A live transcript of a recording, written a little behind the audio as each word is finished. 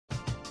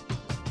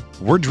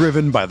We're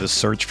driven by the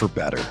search for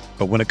better.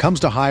 But when it comes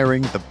to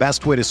hiring, the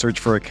best way to search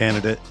for a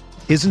candidate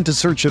isn't to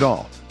search at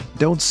all.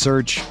 Don't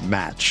search,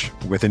 match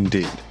with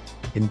Indeed.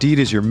 Indeed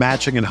is your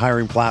matching and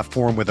hiring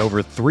platform with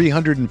over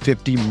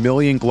 350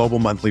 million global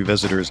monthly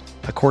visitors,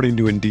 according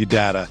to Indeed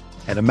data,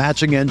 and a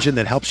matching engine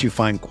that helps you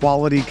find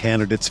quality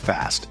candidates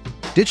fast.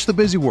 Ditch the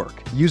busy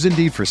work. Use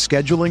Indeed for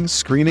scheduling,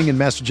 screening, and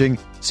messaging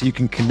so you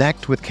can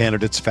connect with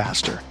candidates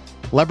faster.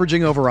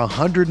 Leveraging over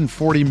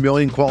 140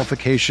 million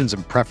qualifications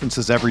and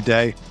preferences every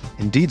day,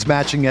 Indeed's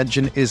matching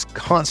engine is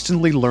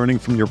constantly learning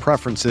from your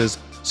preferences,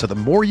 so the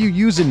more you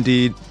use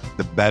Indeed,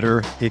 the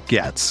better it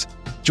gets.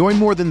 Join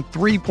more than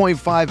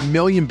 3.5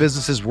 million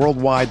businesses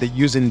worldwide that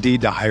use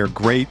Indeed to hire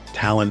great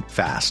talent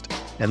fast.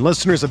 And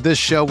listeners of this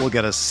show will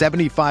get a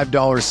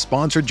 $75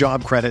 sponsored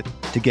job credit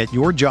to get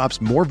your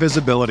jobs more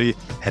visibility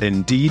at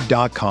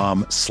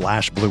Indeed.com/Blue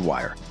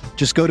Wire.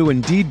 Just go to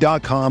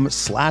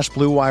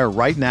Indeed.com/Blue Wire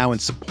right now and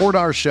support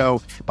our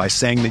show by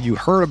saying that you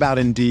heard about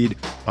Indeed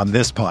on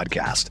this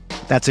podcast.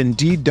 That's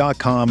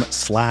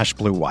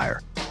Indeed.com/Blue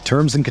Wire.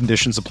 Terms and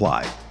conditions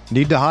apply.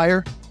 Need to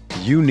hire?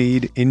 You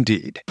need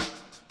Indeed.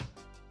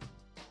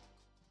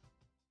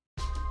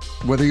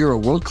 Whether you're a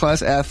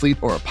world-class athlete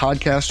or a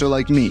podcaster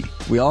like me,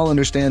 we all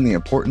understand the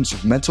importance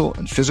of mental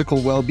and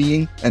physical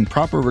well-being and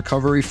proper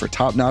recovery for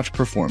top-notch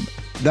performance.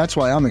 That's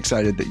why I'm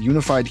excited that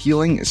Unified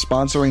Healing is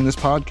sponsoring this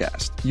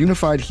podcast.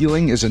 Unified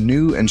Healing is a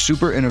new and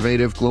super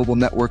innovative global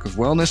network of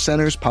wellness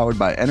centers powered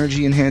by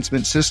Energy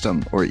Enhancement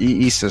System, or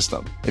EE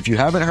System. If you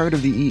haven't heard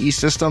of the EE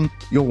System,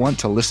 you'll want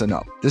to listen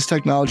up. This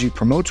technology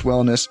promotes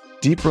wellness,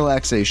 deep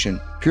relaxation,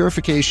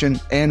 purification,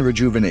 and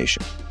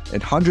rejuvenation.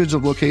 At hundreds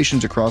of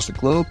locations across the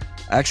globe,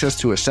 access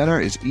to a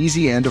center is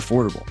easy and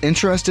affordable.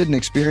 Interested in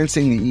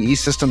experiencing the EE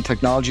System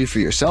technology for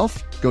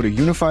yourself? Go to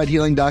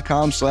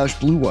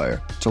unifiedhealing.com/Blue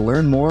Wire to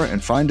learn more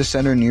and find a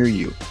center near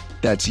you.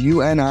 That's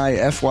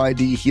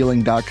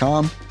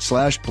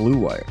UNIFYDhealing.com/Blue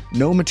Wire.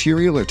 No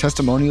material or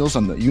testimonials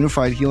on the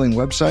Unified Healing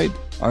website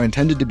are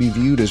intended to be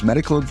viewed as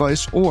medical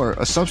advice or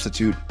a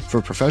substitute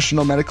for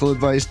professional medical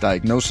advice,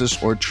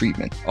 diagnosis, or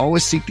treatment.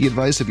 Always seek the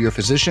advice of your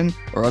physician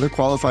or other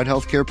qualified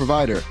healthcare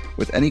provider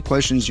with any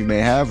questions you may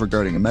have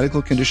regarding a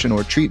medical condition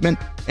or treatment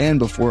and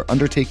before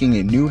undertaking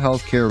a new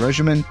healthcare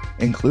regimen,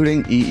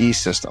 including EE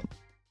System.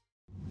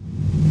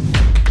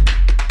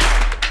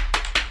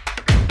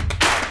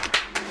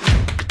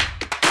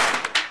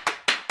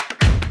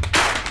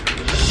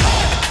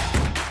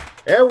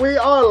 And we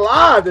are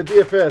live. The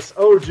DFS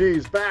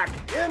OGs back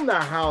in the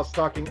house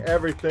talking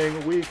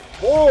everything week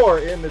 4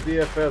 in the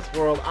DFS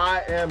world.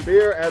 I am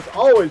Beer, as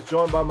always,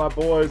 joined by my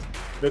boys,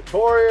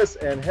 Notorious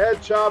and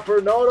Head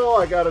Chopper. Noto,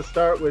 I got to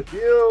start with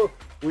you.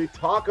 We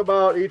talk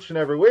about each and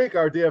every week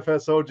our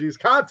DFS OGs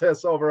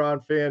contests over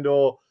on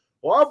FanDuel.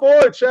 Well, our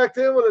boy checked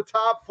in with a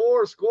top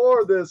 4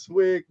 score this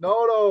week.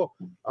 Noto,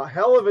 a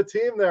hell of a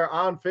team there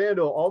on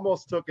FanDuel.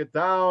 Almost took it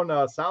down.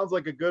 Sounds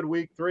like a good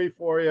week 3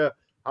 for you.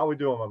 How we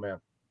doing, my man?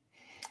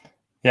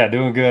 Yeah,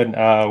 doing good.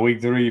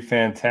 Week 3,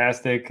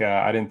 fantastic.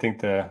 I didn't think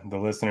the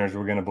listeners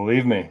were going to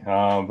believe me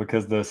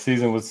because the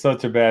season was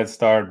such a bad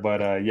start.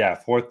 But yeah,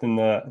 fourth in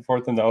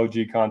the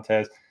OG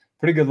contest.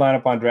 Pretty good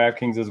lineup on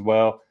DraftKings as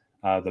well.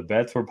 The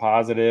bets were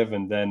positive,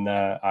 and then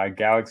I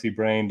galaxy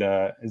brained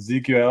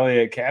Ezekiel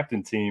Elliott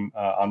captain team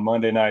on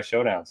Monday Night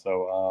Showdown.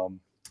 So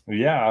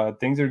yeah,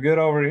 things are good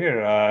over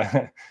here.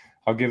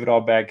 I'll give it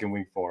all back in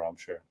week 4, I'm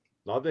sure.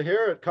 Love to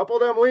hear it. Couple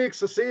of them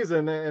weeks a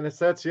season, and it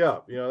sets you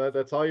up. You know,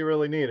 that's all you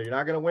really need. You're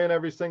not going to win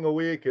every single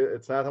week.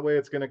 It's not the way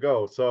it's going to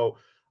go. So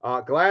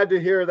glad to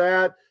hear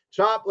that.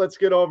 Chop, let's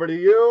get over to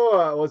you.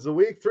 Was the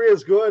week 3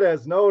 as good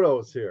as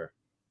Noto's here?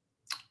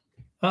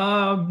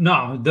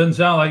 No, it doesn't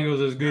sound like it was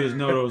as good as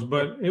Noto's,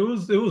 but it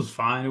was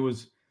fine. It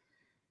was,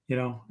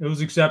 it was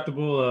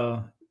acceptable.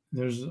 I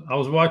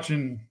was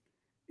watching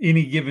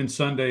Any Given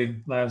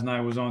Sunday last night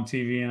was on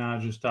TV, and I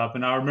just stopped.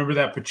 And I remember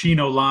that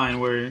Pacino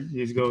line where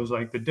he goes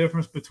like, the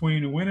difference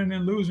between winning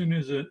and losing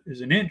is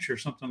an inch or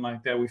something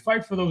like that. We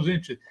fight for those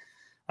inches.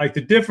 Like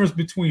the difference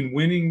between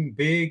winning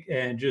big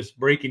and just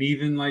breaking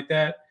even like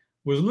that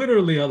was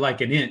literally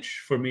like an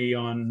inch for me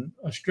on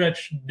a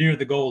stretch near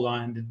the goal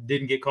line that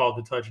didn't get called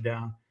the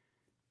touchdown.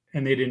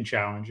 And they didn't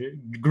challenge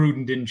it.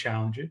 Gruden didn't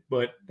challenge it,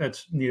 but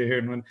that's neither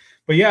here nor there.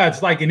 But yeah,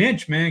 it's like an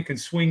inch, man, can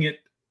swing it.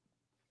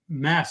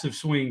 Massive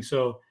swing,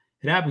 so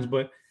it happens.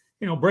 But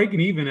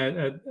breaking even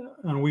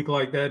on a week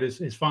like that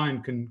is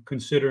fine,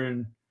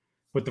 considering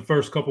what the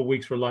first couple of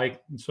weeks were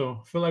like. And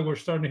so I feel like we're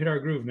starting to hit our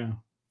groove now.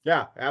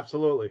 Yeah,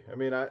 absolutely. I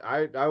mean,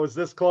 I was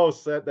this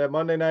close at that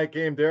Monday night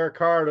game. Derek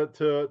Carr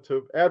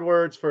to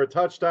Edwards for a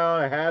touchdown.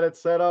 I had it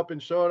set up in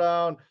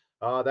Showdown.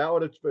 That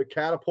would have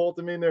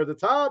catapulted me near the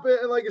top.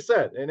 And like I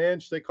said, an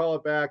inch, they call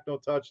it back, no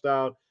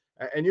touchdown.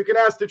 And you can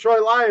ask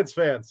Detroit Lions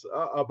fans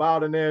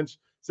about an inch.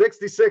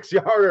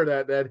 66-yarder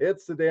that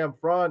hits the damn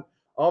front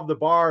of the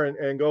bar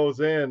and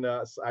goes in.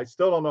 I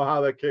still don't know how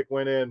that kick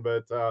went in,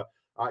 but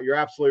you're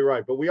absolutely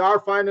right. But we are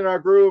finding our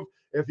groove.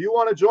 If you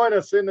want to join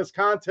us in this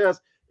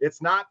contest,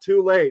 it's not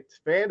too late.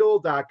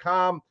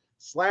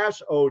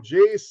 FanDuel.com/OG.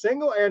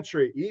 Single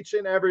entry each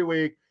and every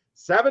week.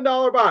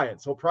 $7 buy-in.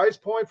 So price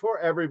point for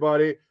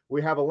everybody.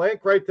 We have a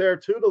link right there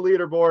to the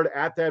leaderboard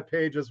at that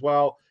page as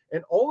well.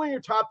 And only your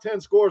top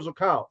 10 scores will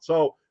count.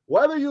 So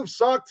whether you've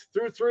sucked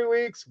through 3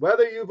 weeks,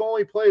 whether you've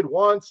only played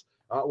once,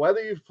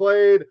 whether you've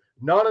played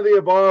none of the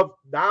above,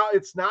 now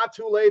it's not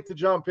too late to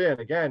jump in.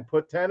 Again,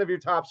 put 10 of your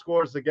top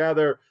scores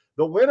together.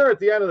 The winner at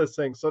the end of this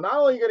thing. So not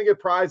only are you going to get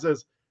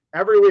prizes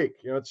every week,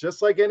 it's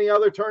just like any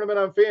other tournament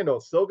on FanDuel.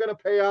 It's still going to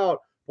pay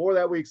out for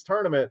that week's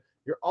tournament.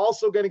 You're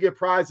also going to get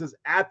prizes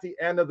at the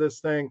end of this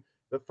thing.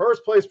 The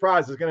first place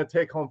prize is going to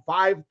take home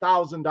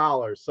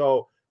 $5,000.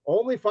 So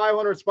only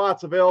 500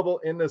 spots available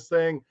in this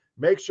thing.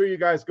 Make sure you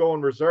guys go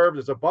and reserve.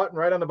 There's a button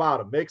right on the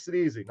bottom. Makes it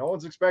easy. No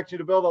one's expecting you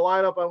to build a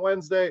lineup on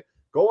Wednesday.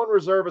 Go and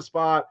reserve a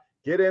spot.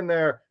 Get in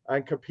there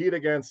and compete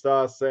against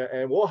us.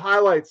 And we'll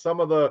highlight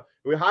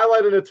we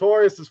highlighted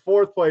Notorious's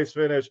 4th place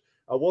finish.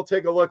 We'll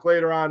take a look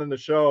later on in the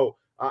show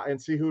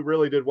and see who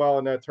really did well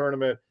in that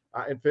tournament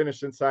and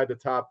finished inside the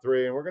top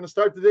 3. And we're going to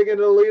start to dig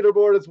into the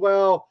leaderboard as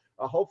well.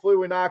 Hopefully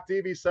we knock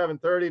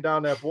DB730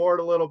 down that board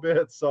a little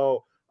bit.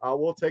 So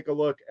we'll take a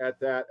look at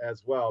that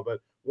as well. But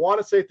want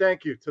to say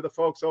thank you to the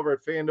folks over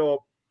at FanDuel,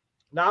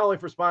 not only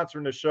for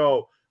sponsoring the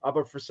show,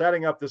 but for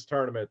setting up this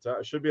tournament.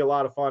 It should be a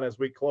lot of fun as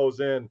we close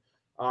in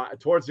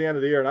towards the end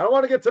of the year. And I don't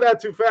want to get to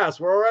that too fast.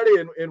 We're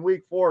already in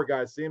week 4,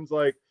 guys. Seems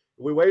like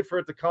we wait for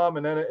it to come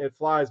and then it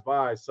flies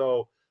by.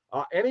 So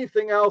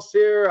anything else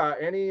here?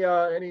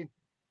 Any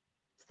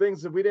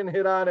things that we didn't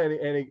hit on?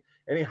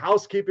 Any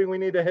housekeeping we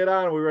need to hit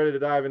on? Are we ready to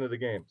dive into the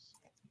games?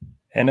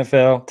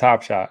 NFL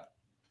Top Shot.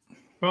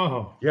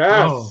 Oh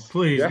yes! Oh,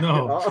 please yeah.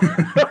 no!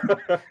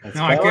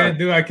 No,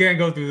 I can't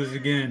go through this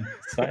again.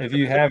 So if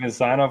you haven't,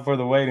 sign up for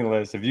the waiting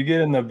list. If you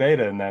get in the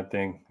beta in that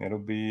thing, it'll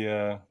be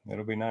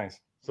nice.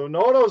 So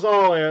Noto's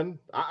all in.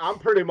 I'm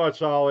pretty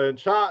much all in.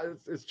 Chop,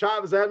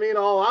 does that mean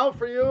all out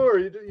for you, or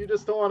you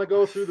just don't want to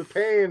go through the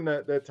pain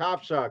that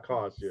Top Shot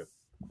caused you?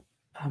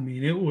 I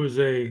mean, it was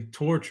a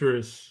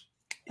torturous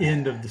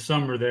end of the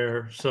summer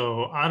there.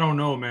 So I don't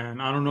know, man.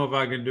 I don't know if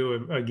I can do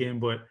it again,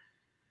 but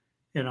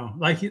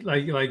like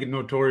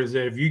Notorious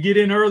said, if you get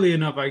in early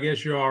enough, I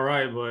guess you're all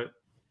right. But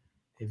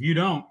if you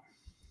don't,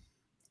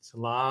 it's a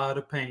lot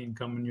of pain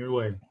coming your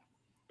way.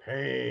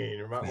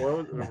 Pain.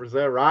 Was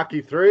that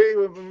Rocky 3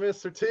 with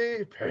Mr.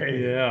 T?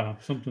 Pain. Yeah,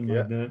 something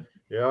like that.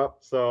 Yep.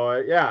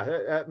 So,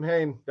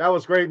 that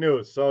was great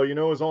news. So, it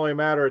was only a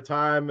matter of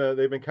time.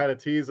 They've been kind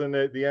of teasing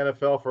the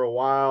NFL for a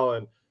while.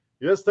 And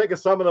you just think of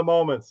some of the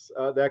moments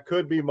that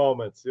could be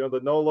moments.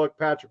 The no-look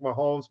Patrick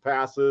Mahomes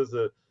passes,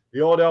 the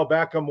Odell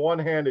Beckham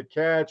one-handed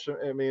catch.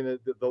 I mean,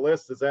 the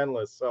list is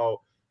endless.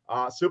 So,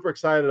 super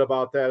excited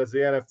about that as the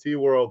NFT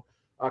world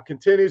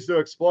continues to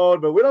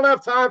explode. But we don't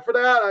have time for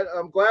that.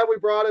 I'm glad we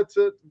brought it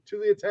to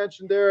the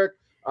attention, Derek.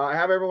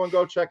 Have everyone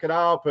go check it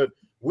out. But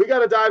we got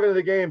to dive into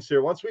the games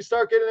here. Once we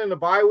start getting into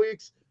bye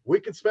weeks, we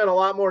can spend a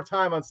lot more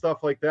time on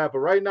stuff like that. But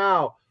right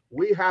now,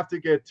 we have to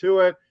get to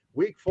it.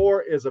 Week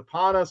 4 is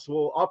upon us.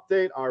 We'll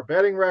update our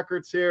betting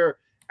records here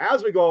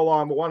as we go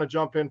along. We want to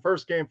jump in.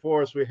 First game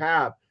for us, we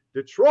have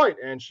Detroit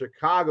and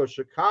Chicago.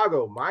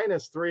 Chicago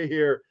 -3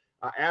 here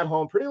at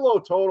home. Pretty low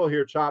total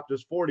here, Chop,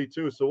 just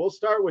 42. So we'll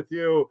start with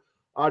you.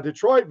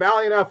 Detroit,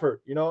 valiant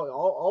effort.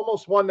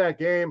 Almost won that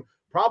game.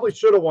 Probably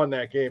should have won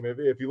that game.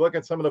 If you look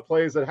at some of the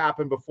plays that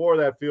happened before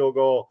that field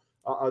goal,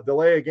 a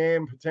delay a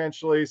game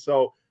potentially.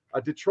 So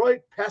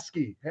Detroit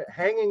pesky,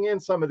 hanging in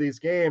some of these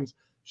games.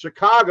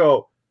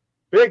 Chicago,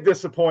 big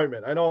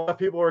disappointment. I know a lot of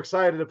people were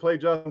excited to play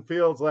Justin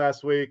Fields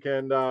last week,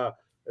 and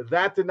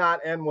that did not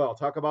end well.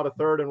 Talk about a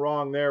 3rd and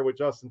wrong there with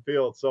Justin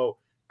Fields. So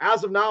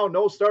as of now,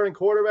 no starting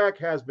quarterback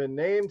has been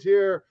named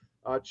here.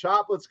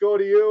 Chop, let's go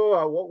to you.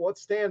 What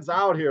stands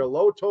out here?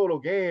 Low total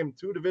game,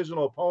 2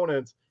 divisional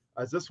opponents.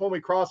 Is this one we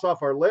cross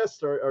off our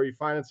list, or are you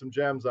finding some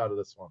gems out of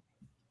this one?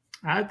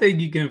 I think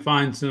you can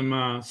find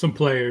some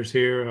players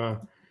here.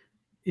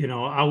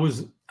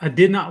 I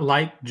did not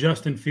like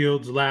Justin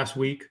Fields last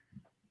week,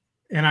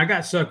 and I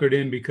got suckered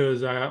in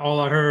because all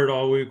I heard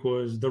all week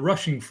was the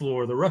rushing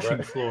floor.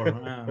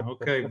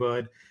 Okay,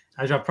 bud.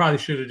 I probably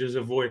should have just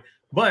avoided.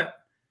 But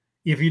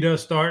if he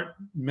does start,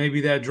 maybe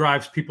that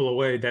drives people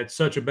away. That's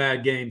such a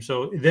bad game.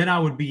 So then I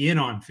would be in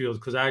on Fields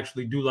because I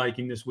actually do like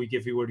him this week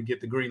if he were to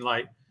get the green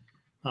light.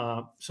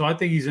 So I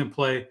think he's in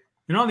play.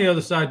 And on the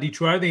other side,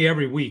 Detroit, I think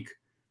every week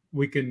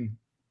we can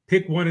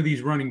pick one of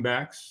these running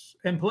backs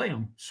and play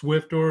them,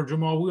 Swift or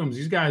Jamal Williams.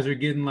 These guys are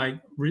getting like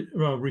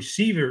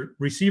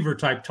receiver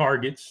type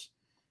targets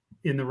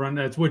in the run.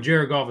 That's what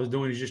Jared Goff is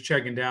doing. He's just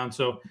checking down.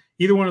 So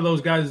either one of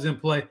those guys is in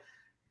play.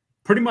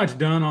 Pretty much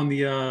done on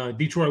the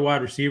Detroit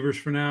wide receivers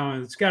for now.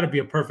 And it's got to be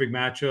a perfect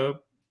matchup,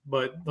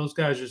 but those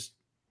guys just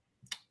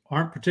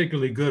aren't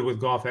particularly good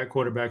with Goff at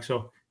quarterback.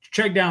 So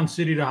check down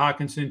City to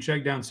Hawkinson,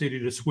 check down City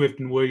to Swift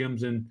and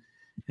Williams, and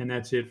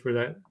that's it for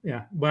that.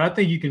 Yeah, but I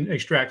think you can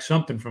extract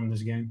something from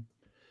this game.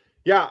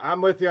 Yeah,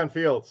 I'm with you on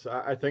Fields.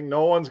 I think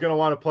no one's going to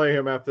want to play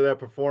him after that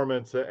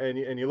performance. And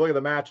you look at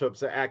the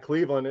matchups at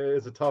Cleveland, it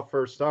is a tough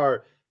first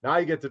start. Now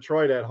you get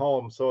Detroit at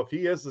home. So if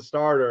he is the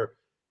starter,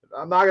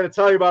 I'm not going to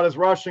tell you about his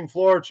rushing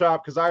floor,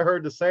 Chop, because I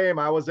heard the same.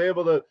 I was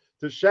able to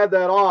to shed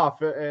that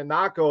off and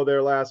not go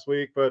there last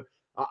week. But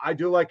I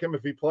do like him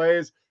if he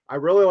plays. I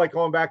really like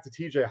going back to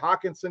TJ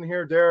Hawkinson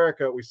here, Derek.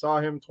 We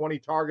saw him 20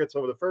 targets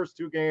over the first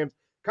 2 games,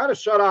 kind of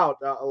shut out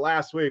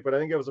last week, but I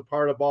think it was a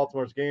part of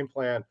Baltimore's game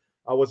plan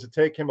was to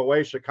take him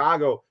away.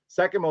 Chicago,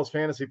 second most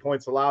fantasy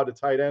points allowed to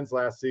tight ends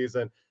last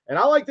season. And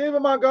I like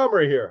David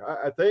Montgomery here.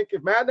 I think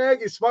if Matt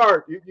Nagy's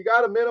smart, you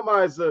got to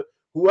minimize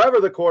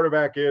whoever the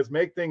quarterback is,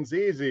 make things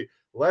easy.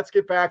 Let's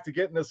get back to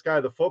getting this guy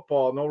the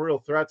football. No real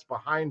threats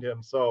behind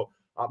him. So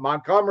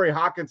Montgomery,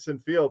 Hawkinson,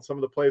 Fields, some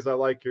of the plays I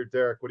like here,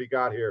 Derek. What do you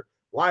got here?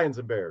 Lions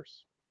and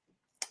Bears.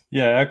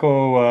 Yeah,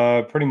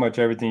 echo pretty much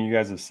everything you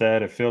guys have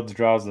said. If Fields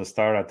draws the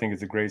start, I think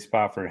it's a great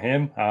spot for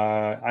him.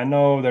 I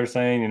know they're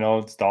saying,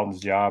 it's Dalton's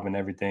job and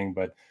everything,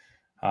 but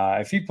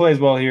if he plays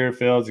well here,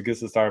 Fields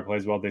gets the start,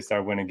 plays well, they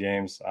start winning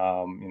games.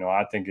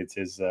 I think it's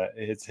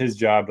his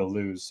job to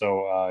lose.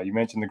 So you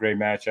mentioned the great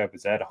matchup.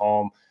 It's at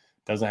home.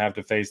 Doesn't have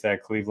to face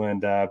that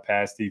Cleveland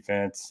pass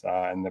defense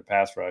and the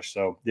pass rush.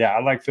 So, yeah,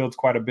 I like Fields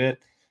quite a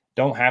bit.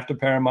 Don't have to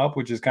pair him up,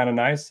 which is kind of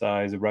nice.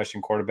 He's a rushing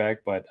quarterback,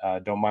 but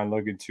don't mind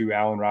looking to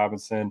Allen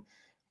Robinson.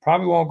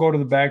 Probably won't go to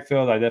the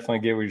backfield. I definitely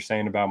get what you're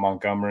saying about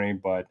Montgomery,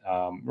 but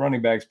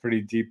running back's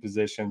pretty deep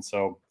position,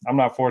 so I'm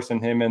not forcing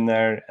him in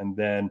there. And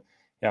then,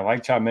 yeah,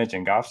 like Chop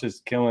mentioned, Goff's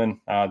just killing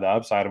the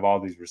upside of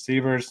all these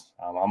receivers.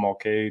 I'm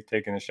okay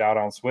taking a shot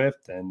on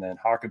Swift. And then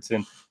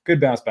Hawkinson,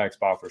 good bounce back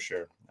spot for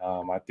sure.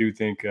 I do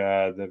think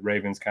the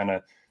Ravens kind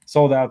of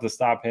sold out to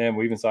stop him.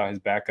 We even saw his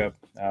backup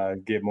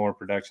get more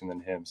production than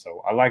him.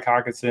 So I like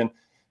Hawkinson.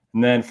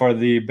 And then for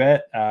the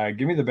bet,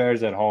 give me the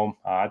Bears at home.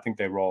 I think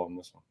they roll in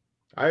this one.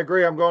 I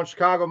agree. I'm going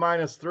Chicago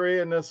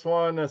 -3 in this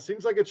one.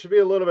 Seems like it should be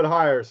a little bit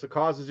higher, so it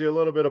causes you a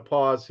little bit of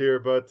pause here.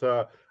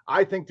 But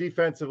I think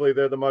defensively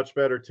they're the much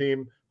better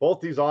team.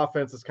 Both these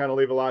offenses kind of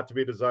leave a lot to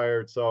be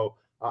desired. So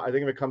I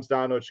think if it comes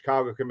down to it,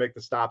 Chicago can make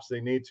the stops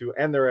they need to,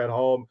 and they're at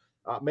home.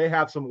 May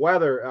have some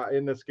weather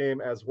in this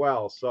game as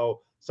well.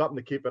 So something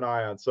to keep an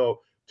eye on. So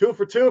 2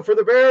 for 2 for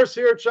the Bears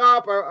here,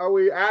 Chop. Are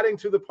we adding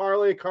to the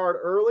parlay card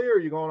early, or are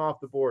you going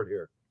off the board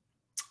here?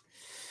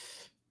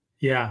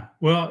 Yeah,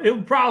 well, it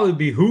would probably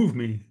behoove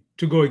me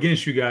to go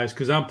against you guys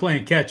because I'm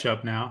playing catch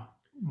up now.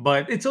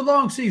 But it's a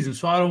long season,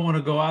 so I don't want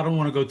to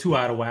go too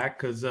out of whack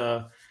because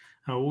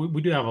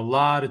we do have a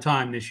lot of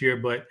time this year.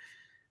 But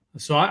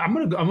so I'm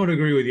gonna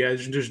agree with you.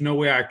 There's no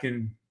way I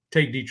can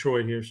take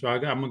Detroit here, so I'm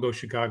gonna go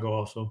Chicago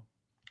also.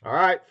 All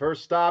right,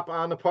 first stop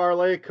on the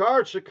parlay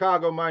card,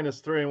 Chicago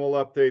 -3, and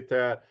we'll update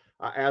that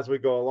as we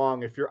go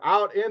along. If you're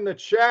out in the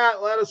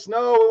chat, let us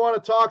know. We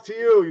want to talk to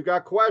you. You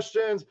got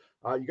questions?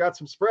 You got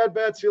some spread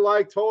bets you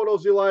like,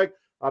 totals you like?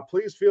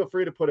 Please feel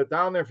free to put it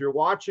down there. If you're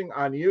watching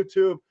on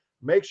YouTube,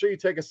 make sure you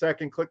take a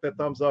second, click that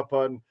thumbs up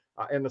button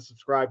and the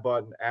subscribe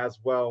button as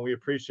well. And we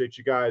appreciate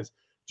you guys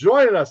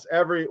joining us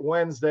every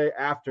Wednesday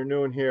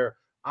afternoon here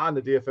on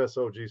the DFS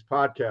OGs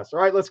podcast. All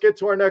right, let's get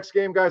to our next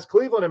game, guys.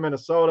 Cleveland and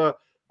Minnesota.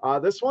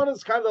 This one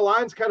is the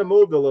lines kind of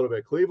moved a little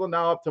bit. Cleveland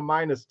now up to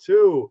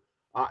 -2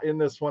 in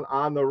this one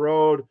on the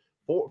road,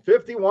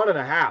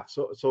 51.5.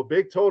 So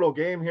big total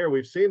game here.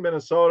 We've seen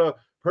Minnesota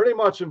pretty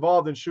much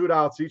involved in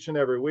shootouts each and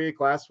every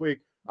week. Last week,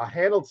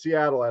 handled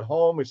Seattle at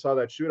home. We saw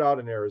that shootout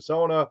in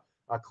Arizona.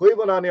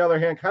 Cleveland, on the other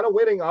hand, kind of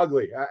winning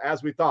ugly,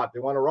 as we thought. They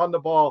want to run the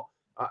ball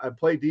and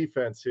play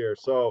defense here.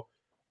 So,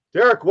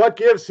 Derek, what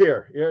gives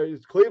here?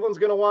 Cleveland's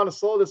going to want to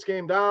slow this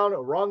game down,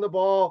 run the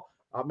ball.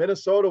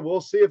 Minnesota,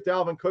 we'll see if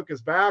Dalvin Cook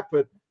is back,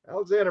 but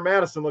Alexander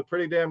Mattison looked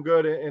pretty damn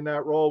good in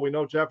that role. We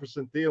know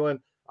Jefferson, Thielen,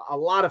 a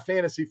lot of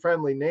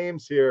fantasy-friendly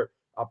names here.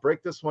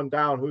 Break this one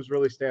down. Who's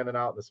really standing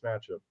out in this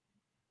matchup?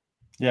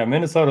 Yeah,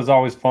 Minnesota's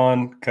always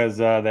fun because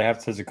they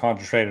have such a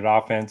concentrated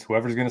offense.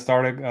 Whoever's going to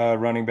start a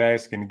running back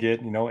is going to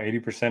get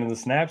 80% of the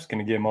snaps,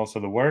 going to get most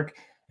of the work.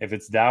 If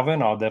it's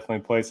Dalvin, I'll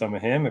definitely play some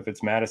of him. If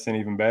it's Madison,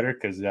 even better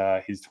because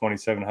he's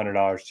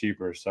 $2,700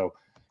 cheaper. So,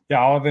 yeah,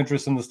 I'll have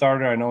interest in the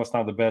starter. I know it's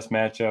not the best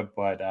matchup,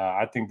 but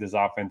I think this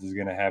offense is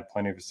going to have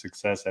plenty of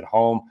success at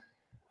home.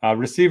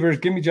 Receivers,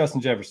 give me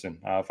Justin Jefferson.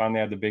 Finally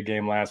had the big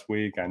game last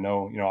week. I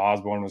know,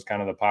 Osborne was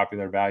kind of the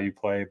popular value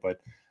play, but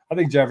I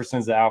think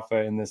Jefferson's the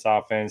alpha in this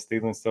offense.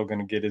 Thielen's still going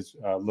to get his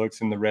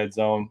looks in the red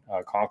zone.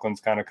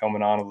 Conklin's kind of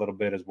coming on a little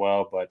bit as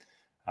well. But,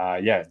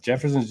 yeah,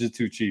 Jefferson's just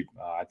too cheap.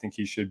 I think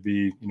he should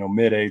be,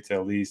 mid-8s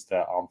at least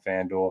on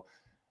FanDuel.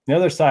 The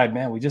other side,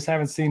 man, we just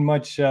haven't seen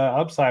much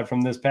upside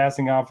from this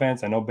passing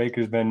offense. I know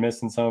Baker's been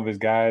missing some of his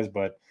guys,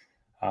 but,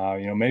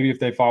 maybe if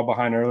they fall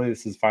behind early,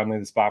 this is finally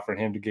the spot for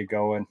him to get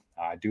going.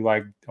 I do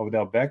like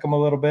Odell Beckham a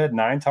little bit,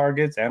 9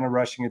 targets and a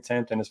rushing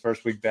attempt in his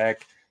first week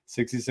back.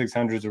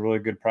 6,600 is a really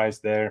good price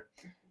there.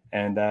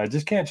 And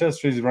just can't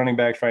trust these running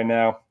backs right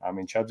now. I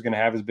mean, Chubb's going to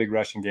have his big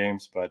rushing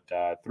games, but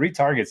 3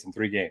 targets in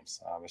 3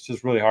 games. It's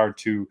just really hard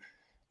to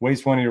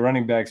waste one of your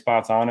running back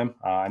spots on him.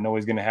 I know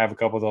he's going to have a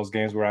couple of those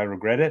games where I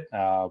regret it,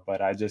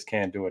 but I just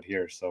can't do it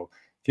here. So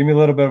give me a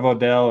little bit of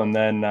Odell, and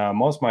then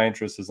most of my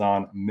interest is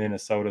on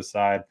Minnesota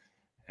side.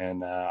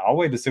 And I'll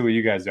wait to see what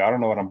you guys do. I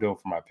don't know what I'm doing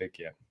for my pick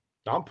yet.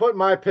 I'm putting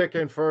my pick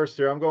in first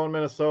here. I'm going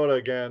Minnesota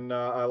again.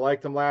 I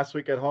liked them last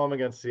week at home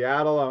against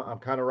Seattle. I'm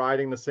kind of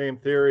riding the same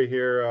theory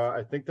here.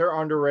 I think they're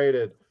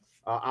underrated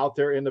out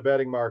there in the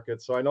betting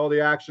market. So I know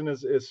the action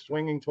is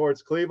swinging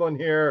towards Cleveland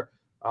here.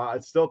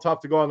 It's still tough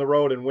to go on the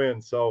road and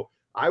win. So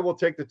I will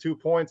take the 2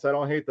 points. I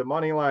don't hate the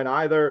money line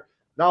either.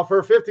 Now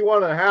for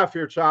 51.5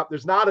 here, Chop,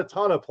 there's not a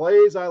ton of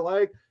plays I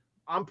like.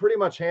 I'm pretty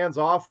much hands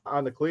off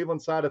on the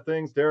Cleveland side of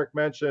things. Derek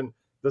mentioned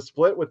the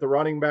split with the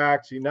running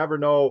backs. You never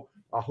know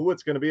who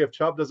it's going to be if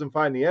Chubb doesn't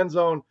find the end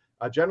zone.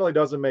 Generally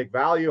doesn't make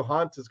value.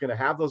 Hunt is going to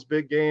have those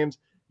big games.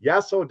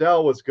 Yes,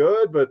 Odell was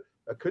good, but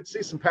I could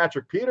see some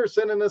Patrick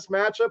Peterson in this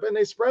matchup, and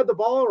they spread the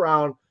ball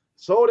around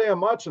so damn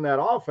much in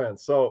that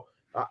offense. So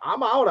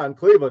I'm out on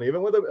Cleveland,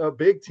 even with a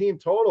big team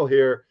total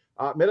here.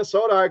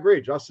 Minnesota, I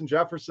agree. Justin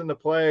Jefferson to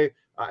play.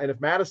 And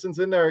if Madison's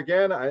in there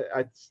again,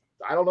 I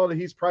don't know that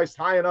he's priced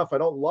high enough. I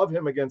don't love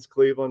him against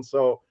Cleveland.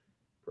 So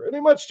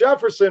pretty much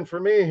Jefferson for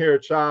me here,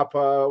 Chop.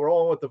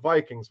 Rolling with the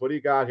Vikings. What do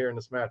you got here in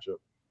this matchup?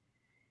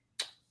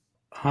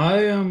 I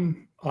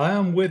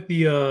am with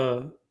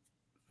the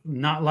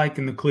not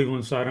liking the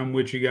Cleveland side. I'm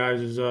with you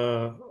guys.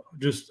 I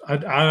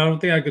don't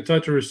think I could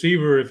touch a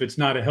receiver if it's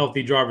not a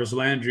healthy Jarvis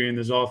Landry in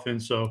this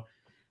offense. So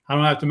I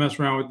don't have to mess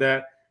around with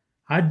that.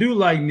 I do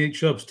like Nick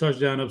Chubb's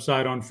touchdown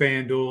upside on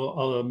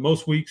FanDuel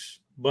most weeks,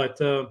 but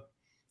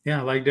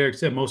yeah, like Derek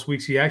said, most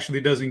weeks he actually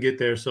doesn't get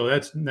there. So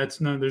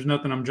there's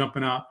nothing I'm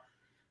jumping out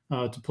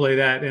to play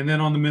that. And then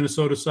on the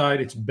Minnesota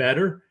side, it's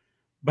better,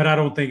 but I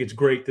don't think it's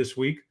great this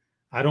week.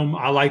 I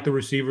like the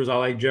receivers. I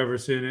like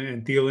Jefferson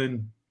and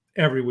Thielen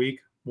every week.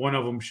 One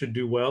of them should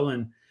do well.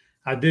 And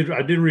I did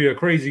read a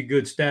crazy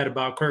good stat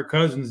about Kirk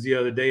Cousins the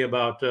other day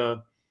about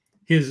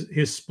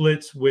his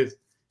splits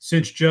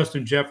since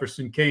Justin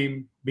Jefferson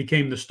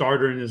became the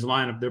starter in his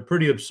lineup. They're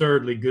pretty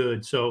absurdly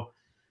good. So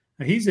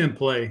he's in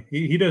play.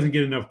 He doesn't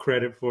get enough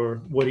credit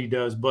for what he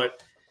does,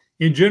 but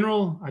in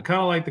general, I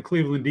kind of like the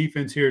Cleveland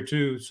defense here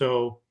too.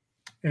 So,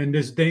 and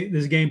this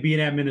game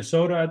being at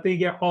Minnesota, I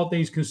think all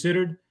things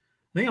considered,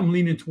 I think I'm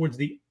leaning towards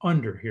the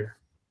under here.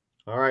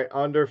 All right,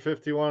 under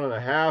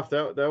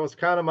 51.5. That was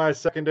kind of my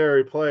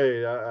secondary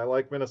play. I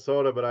like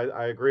Minnesota, but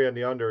I agree on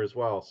the under as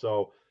well.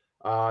 So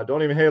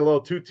don't even hate a little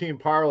 2-team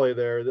parlay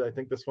there. I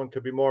think this one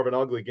could be more of an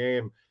ugly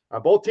game.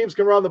 Both teams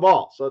can run the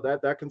ball, so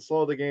that can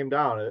slow the game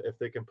down if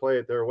they can play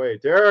it their way.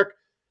 Derek,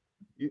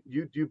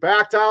 you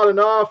backed out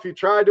enough. You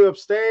tried to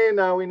abstain.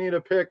 Now we need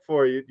a pick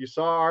for you. You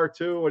saw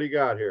R2. What do you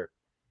got here?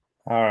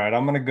 All right,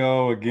 I'm going to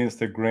go against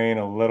the grain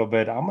a little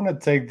bit. I'm going to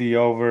take the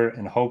over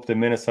and hope that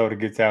Minnesota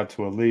gets out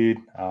to a lead.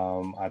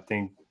 I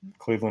think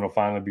Cleveland will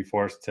finally be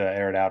forced to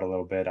air it out a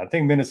little bit. I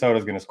think Minnesota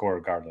is going to score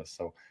regardless.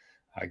 So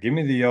give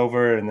me the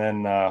over, and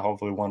then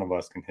hopefully one of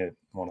us can hit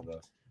one of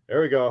those.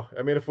 There we go.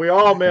 I mean, if we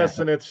all miss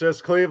and it's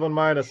just Cleveland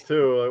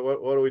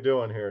 -2, what are we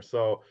doing here?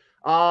 So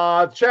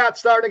chat's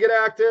starting to get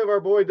active.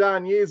 Our boy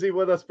Don Yeezy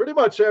with us pretty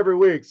much every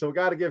week. So we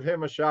got to give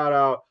him a shout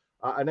out.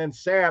 And then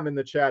Sam in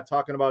the chat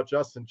talking about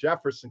Justin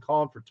Jefferson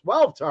calling for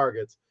 12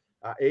 targets,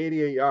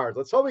 88 yards.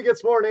 Let's hope he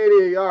gets more than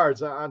 88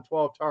 yards on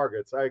 12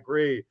 targets. I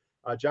agree.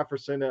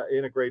 Jefferson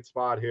in a great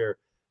spot here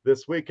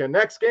this weekend.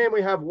 Next game,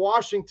 we have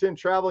Washington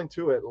traveling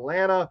to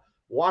Atlanta.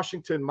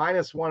 Washington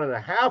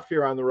 -1.5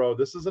 here on the road.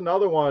 This is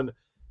another one.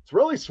 It's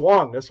really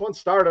swung. This one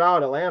started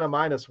out Atlanta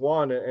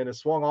 -1 and it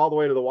swung all the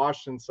way to the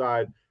Washington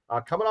side.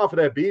 Coming off of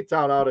that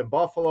beatdown out in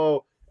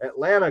Buffalo,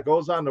 Atlanta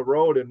goes on the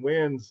road and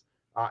wins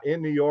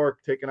in New York,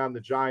 taking on the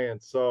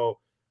Giants. So,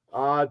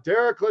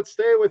 Derek, let's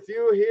stay with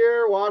you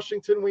here.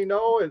 Washington, we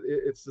know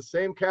it's the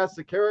same cast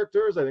of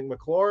characters. I think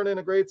McLaurin in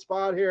a great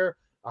spot here.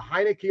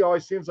 Heineke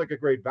always seems like a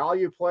great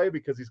value play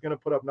because he's going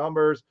to put up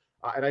numbers.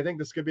 And I think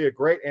this could be a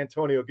great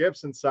Antonio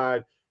Gibson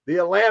side. The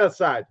Atlanta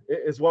side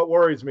is what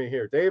worries me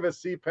here. Davis,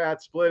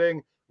 C-Pat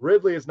splitting.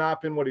 Ridley has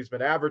not been what he's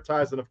been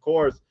advertised. And, of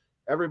course,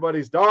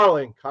 everybody's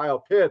darling, Kyle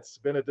Pitts,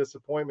 been a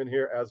disappointment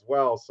here as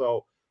well.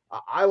 So,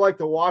 I like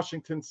the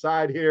Washington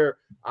side here.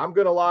 I'm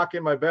going to lock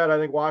in my bet. I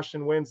think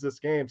Washington wins this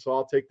game, so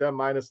I'll take them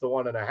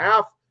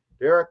 -1.5.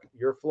 Derek,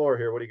 your floor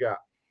here. What do you got?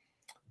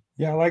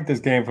 Yeah, I like this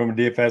game from a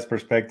DFS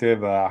perspective.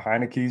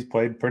 Heineke's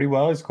played pretty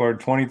well. He scored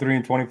 23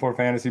 and 24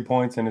 fantasy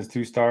points in his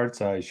 2 starts.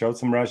 He showed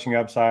some rushing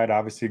upside.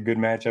 Obviously, a good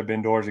matchup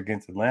indoors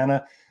against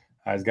Atlanta.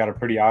 He's got a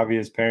pretty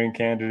obvious pairing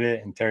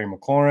candidate in Terry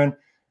McLaurin.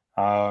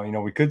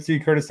 We could see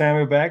Curtis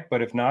Samuel back,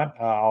 but if not,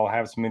 I'll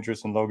have some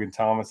interest in Logan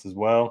Thomas as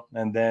well.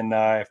 And then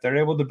if they're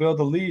able to build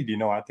a lead,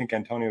 I think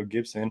Antonio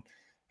Gibson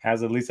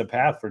has at least a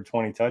path for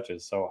 20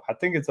 touches. So I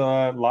think it's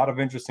a lot of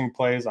interesting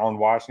plays on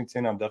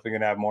Washington. I'm definitely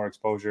going to have more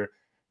exposure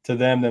to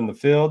them than the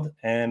field.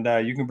 And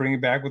you can bring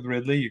it back with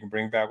Ridley. You can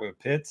bring it back with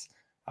Pitts.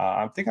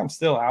 I think I'm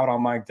still out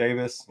on Mike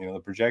Davis.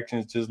 The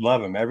projections just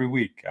love him every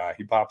week.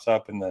 He pops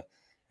up in the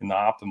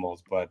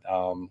optimals, but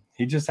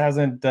he just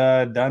hasn't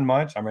done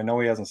much. I know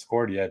he hasn't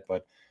scored yet,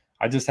 but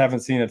I just haven't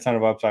seen a ton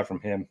of upside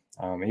from him.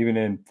 Even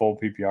in full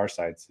PPR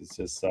sites, it's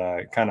just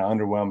kind of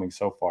underwhelming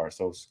so far.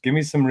 So give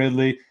me some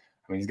Ridley.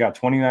 He's got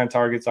 29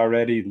 targets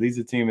already, leads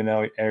the team in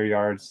air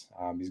yards.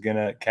 He's going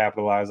to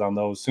capitalize on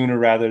those sooner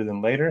rather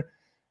than later.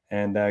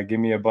 And give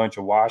me a bunch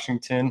of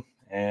Washington.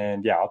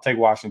 And yeah, I'll take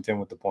Washington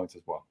with the points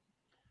as well.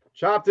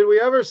 Chop, did we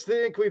ever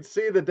think we'd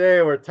see the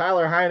day where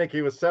Tyler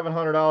Heineke was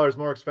 $700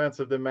 more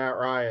expensive than Matt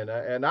Ryan?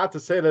 And not to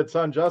say that it's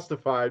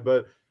unjustified,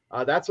 but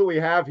that's what we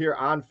have here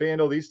on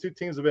FanDuel. These two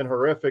teams have been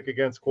horrific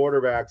against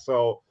quarterbacks.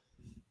 So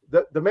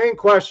the main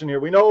question here,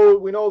 we know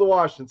the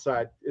Washington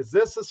side. Is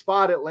this a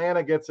spot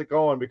Atlanta gets it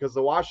going? Because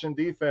the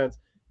Washington defense,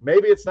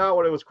 maybe it's not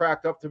what it was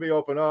cracked up to be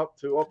open up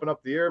the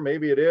year.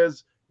 Maybe it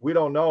is. We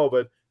don't know.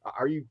 But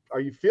are you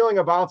feeling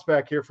a bounce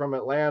back here from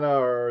Atlanta,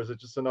 or is it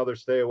just another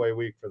stay away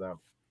week for them?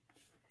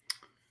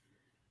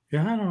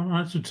 Yeah, I don't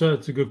know.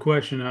 That's a good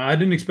question. I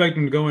didn't expect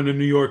them to go into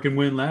New York and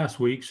win last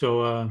week.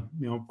 So,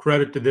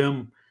 credit to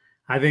them.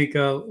 I think,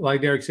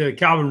 like Derek said,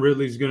 Calvin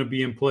Ridley is going to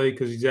be in play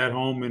because he's at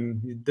home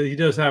and he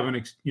does have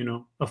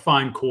a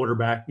fine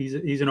quarterback.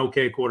 He's an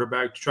okay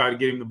quarterback to try to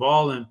get him the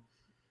ball.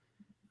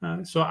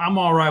 And so I'm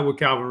all right with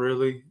Calvin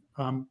Ridley.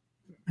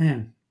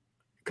 Man,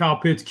 Kyle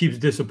Pitts keeps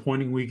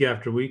disappointing week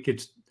after week.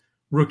 It's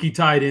rookie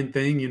tight end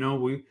thing.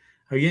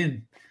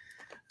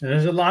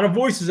 There's a lot of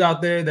voices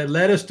out there that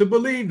led us to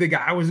believe the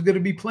guy was going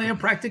to be playing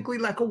practically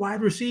like a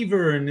wide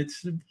receiver, and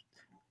it's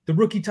the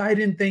rookie tight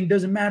end thing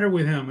doesn't matter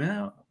with him.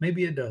 Well,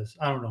 maybe it does.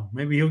 I don't know.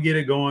 Maybe he'll get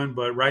it going,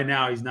 but right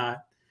now he's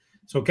not.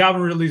 So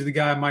Calvin Ridley's the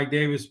guy. Mike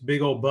Davis,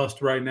 big old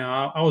bust right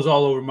now. I was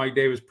all over Mike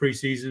Davis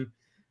preseason,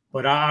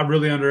 but I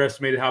really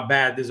underestimated how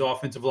bad this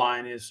offensive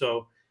line is.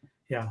 So,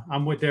 yeah,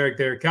 I'm with Eric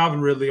there.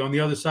 Calvin Ridley on the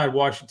other side,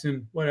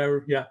 Washington,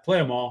 whatever. Yeah, play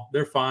them all.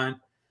 They're fine.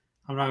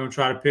 I'm not going to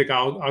try to pick.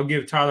 I'll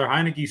give Tyler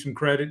Heineke some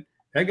credit.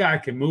 That guy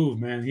can move,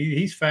 man.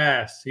 He's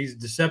fast. He's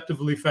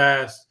deceptively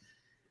fast.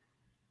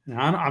 And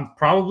I'm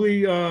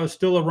probably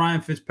still a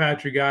Ryan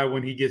Fitzpatrick guy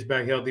when he gets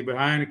back healthy, but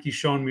Heineke's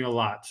shown me a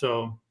lot.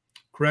 So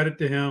credit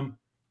to him.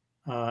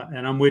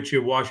 And I'm with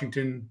you,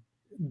 Washington.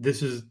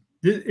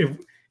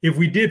 If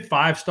we did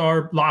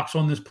 5-star locks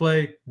on this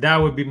play, that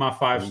would be my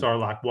 5-star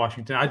lock,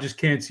 Washington. I just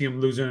can't see him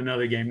losing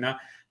another game.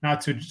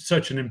 Not to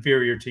such an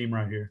inferior team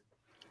right here.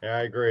 Yeah,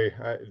 I agree.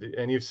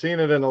 And you've seen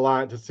it in a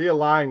line. To see a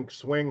line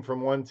swing from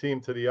one team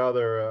to the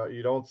other,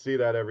 you don't see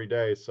that every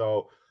day.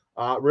 So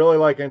really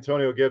like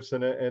Antonio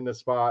Gibson in the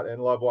spot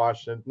and love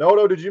Washington.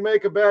 Noto, did you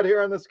make a bet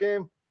here on this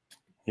game?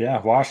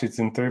 Yeah,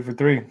 Washington 3 for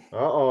 3. Uh-oh.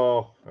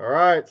 All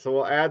right, so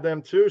we'll add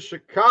them to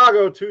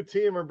Chicago.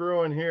 2-teamer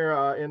brewing here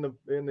in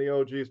the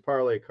OG's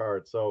parlay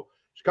card. So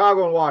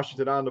Chicago and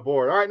Washington on the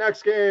board. All right,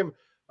 next game.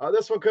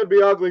 This one could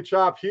be ugly,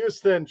 Chop.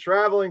 Houston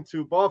traveling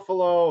to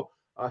Buffalo.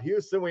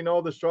 Houston, we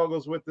know the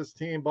struggles with this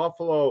team.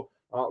 Buffalo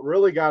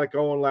really got it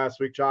going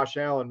last week. Josh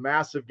Allen,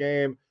 massive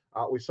game.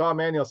 We saw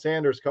Emmanuel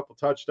Sanders, a couple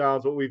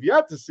touchdowns. What we've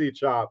yet to see,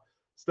 Chop,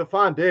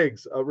 Stephon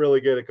Diggs really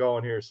get it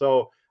going here.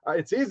 So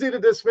it's easy to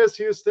dismiss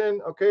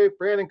Houston. Okay,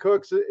 Brandon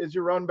Cooks is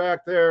your run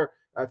back there.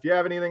 If you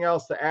have anything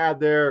else to add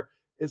there,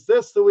 is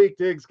this the week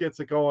Diggs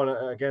gets it going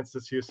against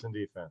this Houston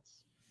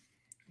defense?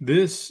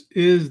 This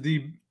is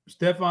the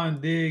Stephon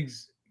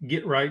Diggs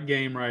get-right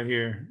game right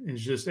here.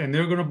 It's just, and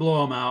they're going to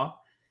blow them out.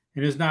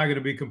 And it's not going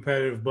to be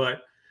competitive,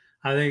 but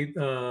I think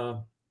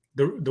the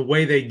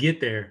way they get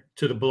there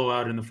to the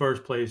blowout in the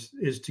first place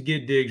is to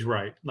get Diggs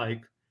right.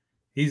 Like,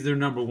 he's their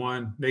number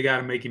one. They got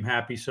to make him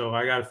happy. So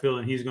I got a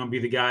feeling he's going to be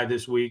the guy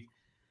this week.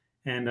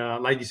 And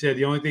like you said,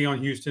 the only thing on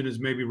Houston is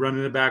maybe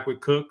running it back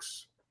with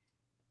Cooks.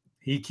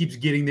 He keeps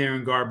getting there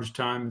in garbage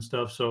time and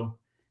stuff, so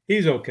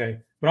he's okay.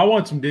 But I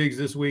want some Diggs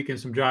this week and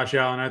some Josh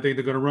Allen. I think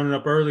they're going to run it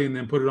up early and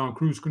then put it on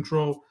cruise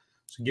control.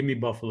 So give me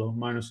Buffalo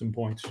minus some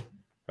points.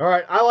 All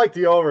right, I like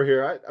the over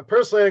here. I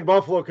personally think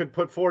Buffalo could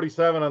put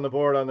 47 on the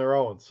board on their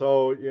own.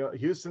 So,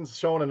 Houston's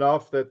shown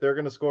enough that they're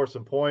going to score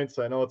some points.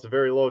 I know it's a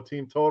very low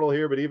team total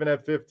here, but even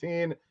at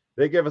 15,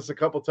 they give us a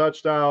couple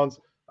touchdowns.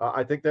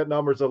 I think that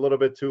number's a little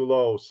bit too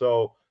low.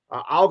 So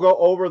I'll go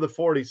over the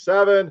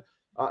 47.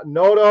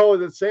 Noto,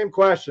 the same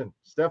question.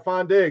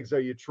 Stephon Diggs, are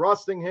you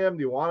trusting him?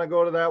 Do you want to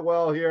go to that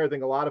well here? I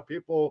think a lot of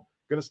people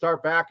are going to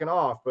start backing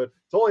off, but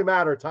it's only a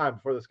matter of time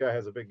before this guy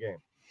has a big game.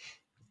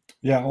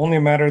 Yeah, only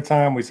a matter of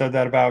time. We said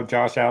that about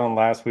Josh Allen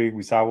last week.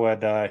 We saw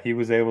what he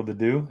was able to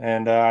do,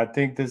 and I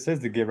think this is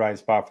the get-right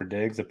spot for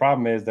Diggs. The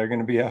problem is they're going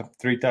to be up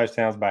 3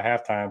 touchdowns by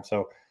halftime,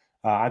 so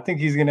I think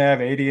he's going to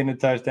have 80 in the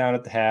touchdown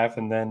at the half,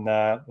 and then,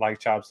 like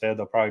Chop said,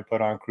 they'll probably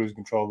put on cruise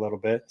control a little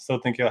bit. Still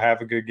think he'll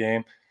have a good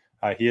game.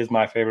 He is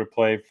my favorite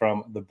play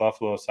from the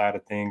Buffalo side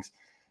of things.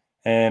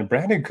 And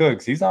Brandon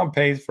Cooks, he's on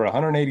pace for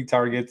 180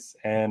 targets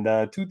and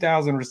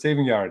 2,000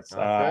 receiving yards.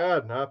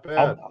 Not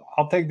bad.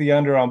 I'll take the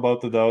under on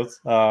both of those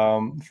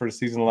for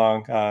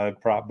season-long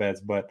prop bets.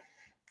 But,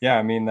 yeah,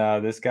 I mean,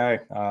 this guy,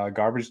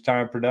 garbage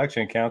time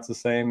production counts the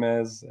same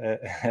as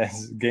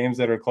games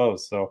that are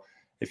close. So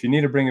if you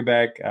need to bring it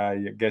back,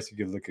 I guess you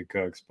could look at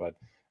Cooks. But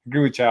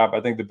agree with Chop.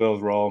 I think the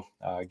Bills roll.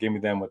 Give me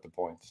them with the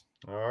points.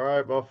 All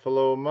right,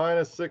 Buffalo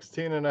minus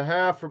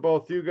 16.5 for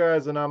both you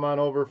guys, and I'm on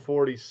over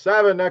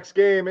 47. Next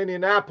game,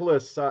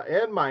 Indianapolis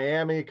and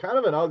Miami. Kind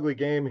of an ugly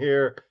game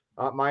here.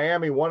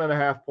 Miami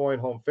 1.5-point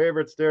home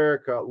favorites,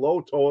 Derek. Low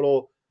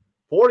total,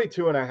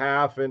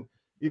 42.5. And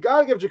you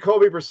got to give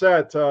Jacoby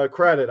Brissett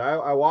credit.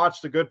 I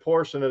watched a good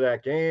portion of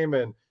that game,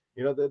 and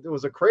It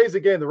was a crazy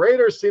game. The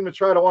Raiders seem to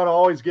try to want to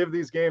always give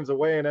these games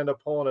away and end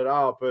up pulling it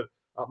out. But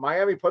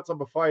Miami puts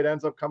up a fight,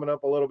 ends up coming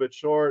up a little bit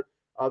short.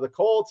 The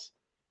Colts,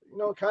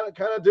 kind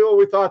of do what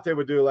we thought they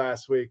would do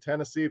last week.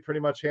 Tennessee pretty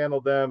much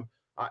handled them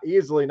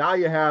easily. Now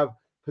you have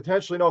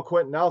potentially no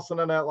Quentin Nelson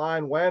on that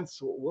line. Wentz,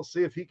 we'll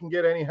see if he can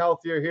get any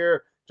healthier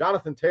here.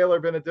 Jonathan Taylor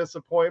been a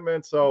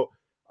disappointment. So,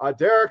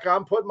 Derek,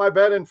 I'm putting my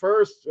bet in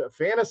first.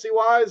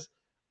 Fantasy-wise,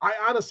 I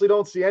honestly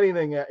don't see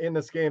anything in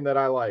this game that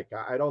I like.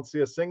 I don't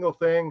see a single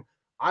thing.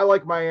 I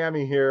like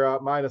Miami here,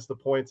 minus the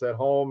points at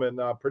home,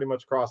 and pretty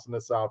much crossing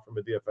this out from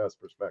a DFS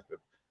perspective.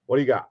 What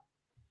do you got?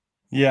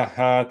 Yeah,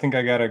 I think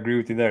I got to agree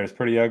with you there. It's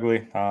pretty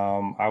ugly.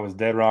 I was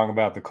dead wrong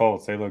about the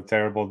Colts. They look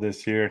terrible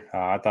this year.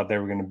 I thought they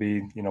were going to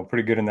be,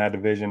 pretty good in that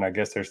division. I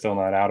guess they're still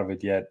not out of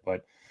it yet.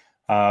 But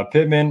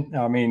Pittman,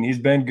 I mean, he's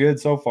been good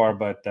so far,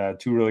 but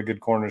two really good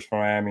corners for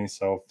Miami.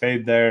 So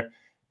fade there.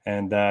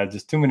 And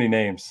just too many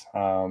names,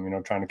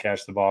 trying to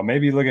catch the ball.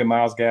 Maybe look at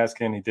Myles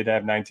Gaskin. He did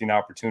have 19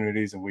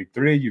 opportunities in week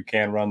 3. You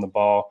can run the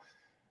ball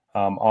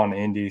on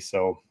Indy.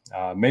 So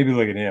maybe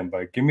look at him.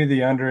 But give me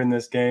the under in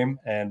this game.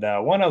 And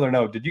one other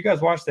note, did you guys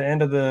watch the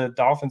end of the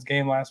Dolphins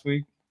game last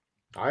week?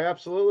 I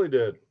absolutely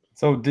did.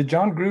 So did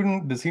John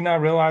Gruden, does he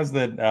not realize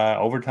that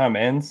overtime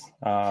ends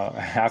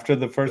after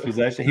the first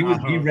possession?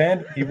 He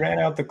ran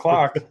out the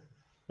clock.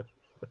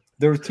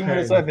 There was 2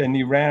 minutes left, and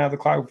he ran out the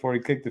clock before he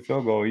kicked the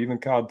field goal. He even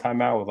called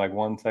timeout with like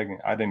 1 second.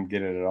 I didn't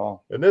get it at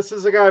all. And this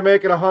is a guy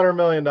making $100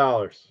 million.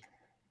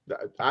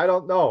 I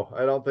don't know.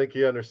 I don't think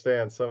he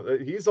understands.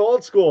 He's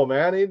old school,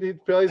 man. He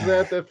plays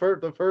that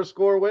the first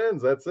score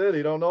wins. That's it.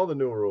 He don't know the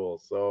new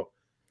rules. So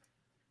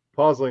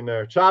puzzling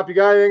there. Chop, you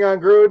got anything on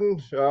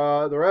Gruden?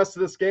 The rest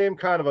of this game,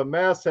 kind of a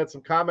mess. Had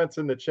some comments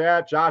in the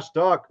chat. Josh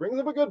Duck brings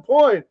up a good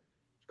point.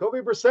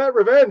 Jacoby Brissett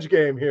revenge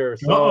game here.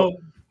 So.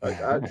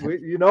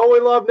 We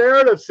love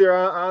narratives here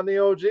on the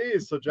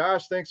OGs. So,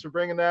 Josh, thanks for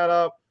bringing that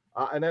up.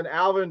 And then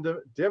Alvin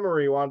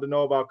Dimery wanted to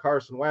know about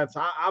Carson Wentz.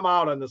 I'm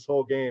out on this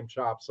whole game,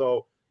 Chop.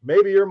 So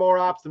maybe you're more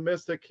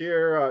optimistic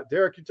here.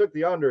 Derek, you took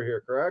the under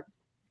here, correct?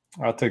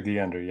 I'll take the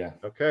under, yeah.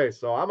 Okay,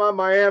 so I'm on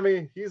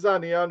Miami. He's on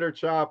the under,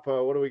 Chop.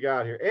 What do we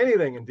got here?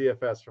 Anything in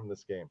DFS from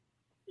this game?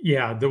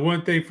 Yeah, the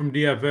one thing from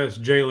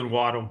DFS, Jalen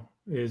Waddle,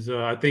 is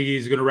I think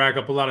he's going to rack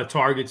up a lot of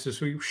targets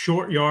this week.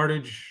 Short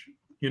yardage,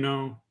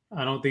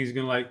 I don't think he's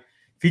going to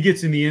if he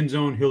gets in the end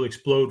zone, he'll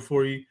explode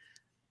for you.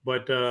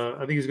 But I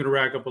think he's going to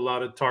rack up a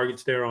lot of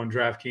targets there on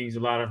DraftKings, a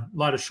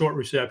lot of short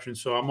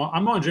receptions. So I'm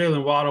on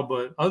Jalen Waddle.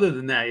 But other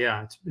than that,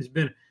 yeah, it's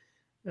been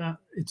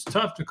it's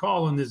tough to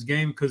call in this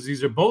game because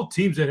these are both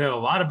teams that had a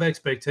lot of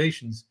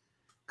expectations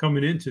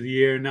coming into the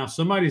year. Now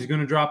somebody's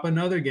going to drop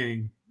another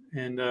game.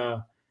 And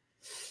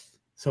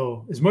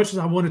so as much as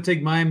I want to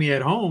take Miami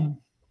at home,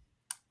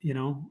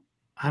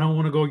 I don't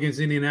want to go against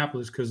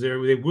Indianapolis because they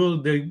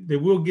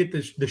will get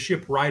the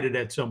ship righted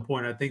at some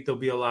point. I think they'll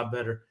be a lot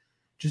better.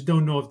 Just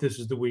don't know if this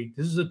is the week.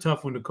 This is a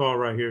tough one to call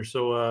right here.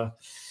 So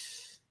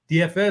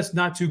DFS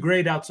not too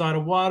great outside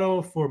of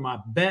Waddle for my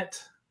bet.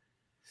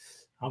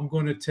 I'm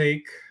going to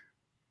take.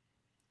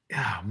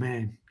 Oh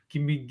man,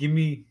 give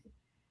me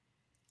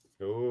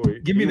the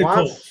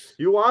Colts.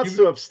 You want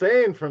to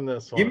abstain from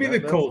this one. Give me the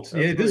Colts.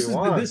 Yeah, this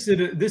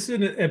is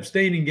an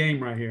abstaining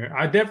game right here.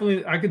 I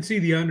can see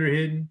the under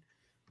hitting.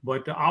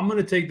 But I'm going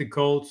to take the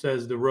Colts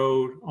as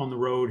on the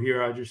road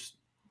here.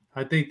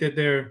 I think that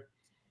they're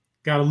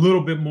got a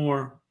little bit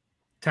more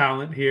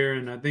talent here,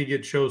 and I think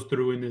it shows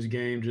through in this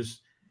game.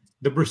 Just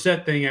the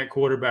Brissett thing at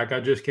quarterback, I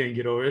just can't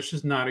get over. It's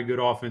just not a good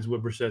offense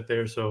with Brissett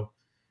there, so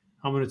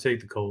I'm going to take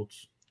the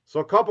Colts. So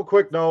a couple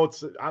quick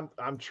notes.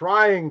 I'm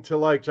trying to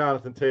like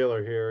Jonathan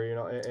Taylor here,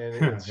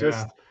 and it's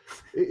just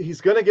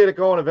he's going to get it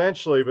going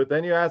eventually. But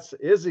then you ask,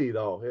 is he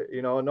though?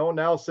 No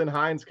Nelson,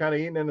 Hines kind of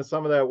eating into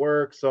some of that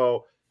work,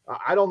 so.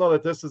 I don't know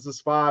that this is the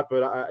spot,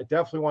 but I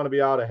definitely want to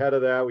be out ahead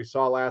of that. We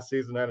saw last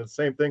season and the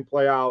same thing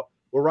play out.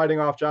 We're writing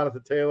off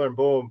Jonathan Taylor, and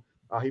boom,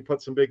 he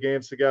put some big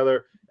games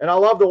together. And I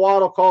love the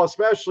Waddle call,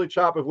 especially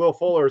Chop if Will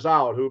Fuller is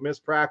out, who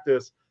missed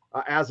practice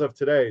as of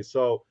today.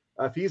 So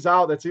if he's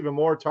out, that's even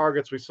more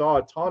targets. We saw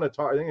a ton of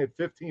targets. I think he had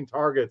 15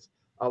 targets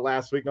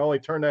last week, and only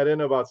turned that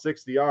into about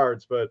 60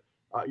 yards. But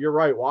you're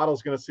right,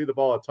 Waddle's going to see the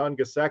ball a ton.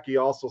 Gesicki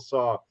also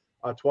saw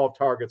 12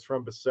 targets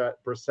from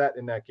Brissett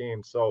in that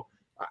game. So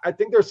I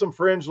think there's some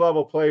fringe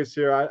level plays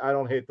here. I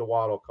don't hate the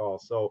Waddle call.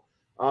 So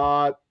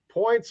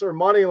points or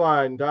money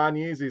line, Don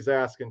Yeezy's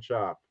asking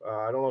Chop.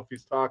 I don't know if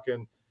he's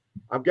talking.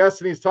 I'm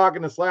guessing he's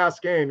talking this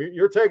last game.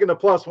 You're taking the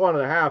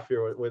 +1.5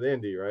 here with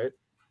Indy, right?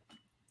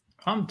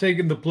 I'm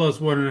taking the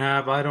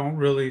 +1.5. I don't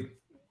really,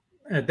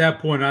 at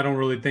that point, I don't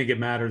really think it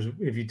matters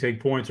if you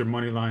take points or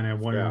money line at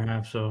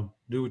 1.5. So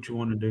do what you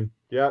want to do.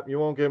 Yeah, you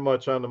won't get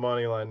much on the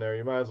money line there.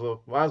 You might as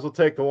well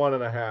take the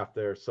 1.5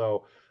 there.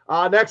 So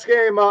next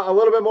game, a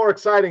little bit more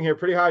exciting here.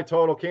 Pretty high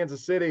total.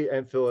 Kansas City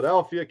and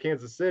Philadelphia.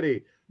 Kansas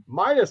City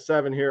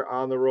 -7 here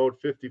on the road.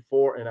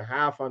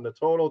 54.5 on the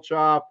total,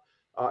 Chop.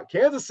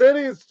 Kansas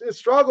City is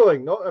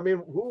struggling. No, I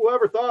mean,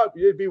 whoever thought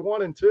you'd be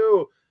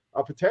 1-2,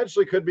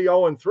 potentially could be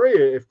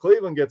 0-3 if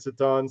Cleveland gets it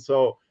done.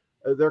 So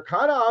they're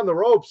kind of on the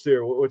ropes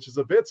here, which is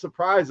a bit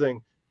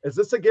surprising. Is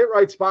this a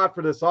get-right spot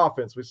for this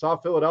offense? We saw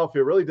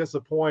Philadelphia really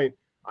disappoint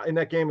in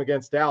that game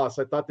against Dallas.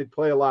 I thought they'd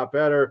play a lot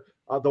better.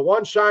 The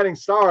one shining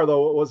star,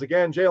 though, was,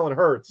 again, Jalen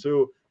Hurts,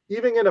 who,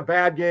 even in a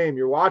bad game,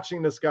 you're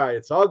watching this guy.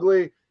 It's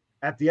ugly.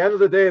 At the end of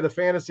the day, the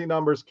fantasy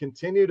numbers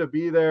continue to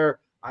be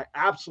there. I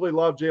absolutely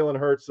love Jalen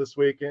Hurts this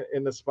week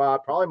in the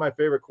spot. Probably my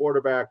favorite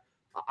quarterback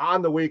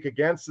on the week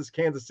against this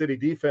Kansas City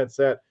defense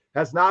that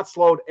has not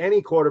slowed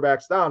any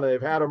quarterbacks down.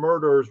 They've had a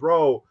murderer's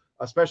row,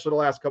 especially the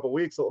last couple of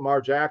weeks,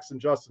 Lamar Jackson,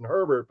 Justin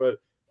Herbert, but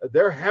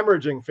they're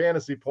hemorrhaging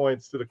fantasy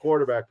points to the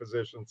quarterback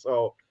position.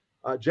 So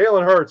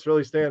Jalen Hurts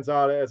really stands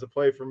out as a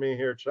play for me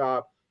here,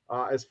 Chop.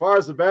 As far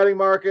as the betting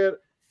market,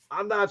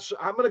 I'm not sure.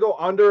 I'm going to go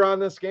under on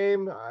this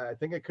game. I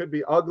think it could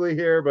be ugly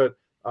here, but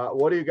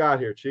what do you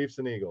got here, Chiefs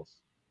and Eagles?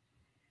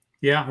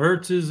 Yeah,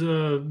 Hurts is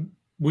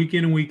week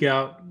in and week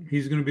out.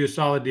 He's going to be a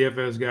solid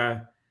DFS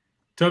guy.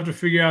 Tough to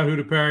figure out who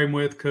to pair him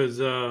with because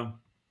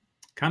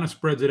kind of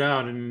spreads it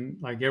out, and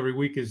like every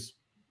week is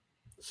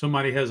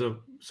somebody has a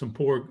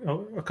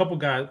couple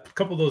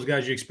of those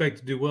guys you expect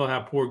to do well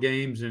have poor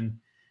games, and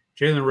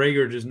Jalen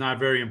Reagor is not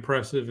very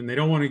impressive, and they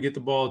don't want to get the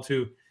ball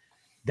to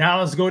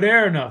Dallas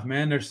Goedert enough,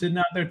 man. They're sitting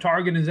out there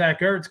targeting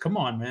Zach Ertz. Come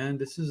on, man.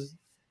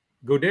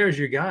 Goedert's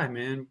your guy,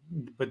 man.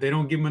 But they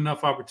don't give him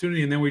enough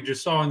opportunity. And then we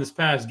just saw in this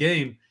past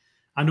game,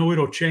 I know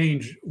it'll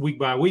change week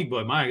by week,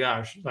 but my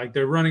gosh, like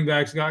their running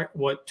backs got,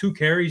 2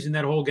 carries in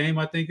that whole game,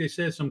 I think they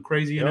said. Some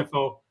crazy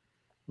NFL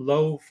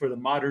low for the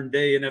modern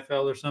day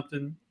NFL or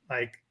something.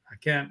 Like I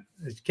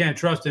can't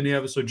trust any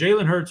of it. So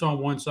Jalen Hurts on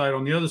one side.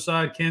 On the other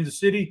side, Kansas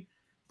City,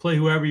 play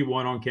whoever you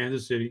want on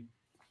Kansas City.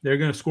 They're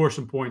going to score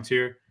some points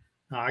here.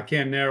 I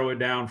can't narrow it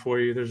down for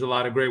you. There's a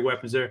lot of great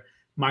weapons there.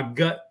 My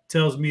gut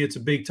tells me it's a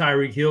big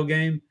Tyreek Hill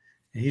game,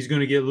 and he's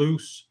going to get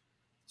loose.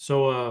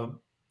 So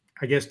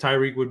I guess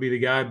Tyreek would be the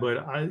guy,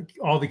 but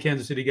all the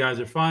Kansas City guys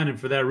are fine, and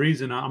for that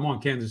reason, I'm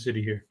on Kansas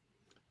City here.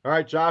 All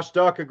right, Josh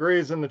Duck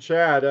agrees in the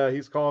chat.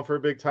 He's calling for a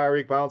big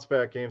Tyreek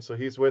bounce-back game, so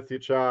he's with you,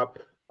 Chop.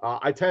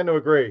 I tend to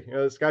agree.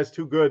 This guy's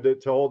too good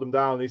to hold him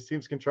down. These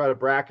teams can try to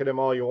bracket him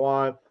all you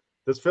want.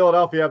 Does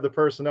Philadelphia have the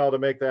personnel to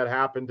make that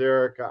happen,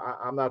 Derek?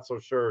 I'm not so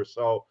sure.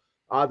 So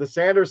the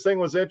Sanders thing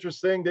was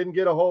interesting. Didn't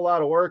get a whole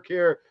lot of work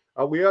here.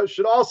 We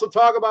should also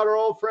talk about our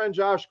old friend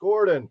Josh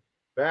Gordon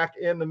back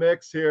in the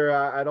mix here.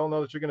 I don't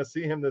know that you're going to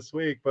see him this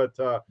week, but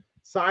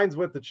signs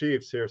with the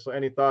Chiefs here. So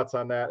any thoughts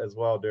on that as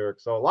well, Derek?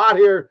 So a lot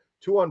here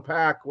to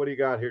unpack. What do you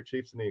got here,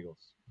 Chiefs and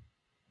Eagles?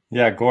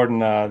 Yeah, Gordon,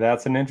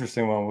 that's an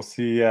interesting one. We'll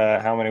see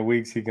how many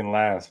weeks he can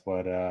last.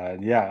 But,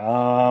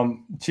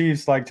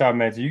 Chiefs, like Chop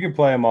mentioned, you can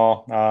play them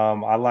all.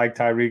 I like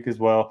Tyreek as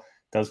well.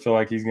 Does feel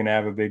like he's going to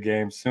have a big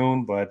game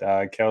soon. But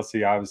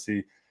Kelsey,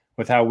 obviously,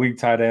 with how weak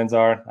tight ends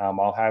are,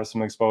 I'll have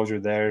some exposure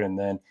there. And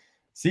then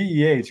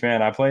CEH,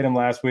 man, I played him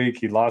last week.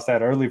 He lost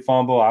that early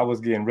fumble. I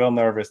was getting real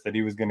nervous that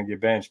he was going to get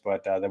benched.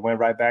 But they went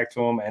right back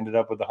to him, ended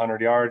up with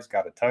 100 yards,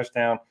 got a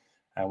touchdown.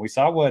 And we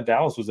saw what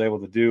Dallas was able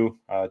to do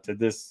to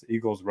this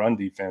Eagles run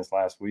defense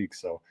last week.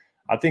 So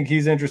I think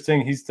he's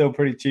interesting. He's still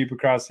pretty cheap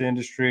across the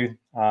industry.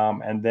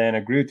 And then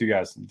agree with you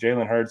guys.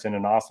 Jalen Hurts in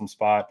an awesome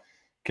spot.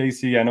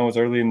 KC, I know it's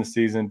early in the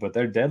season, but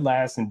they're dead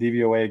last in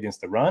DVOA against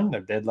the run.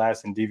 They're dead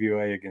last in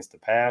DVOA against the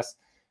pass.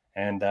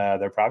 And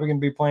they're probably going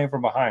to be playing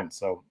from behind.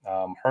 So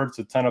Hurts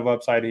a ton of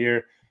upside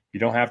here. You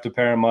don't have to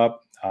pair him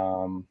up.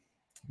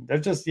 They're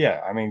just,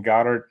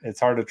 Goddard, it's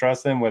hard to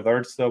trust him with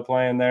Hurts still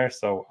playing there.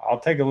 So I'll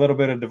take a little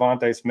bit of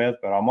Devontae Smith,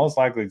 but I'll most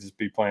likely just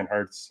be playing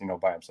Hurts,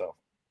 by himself.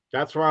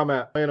 That's where I'm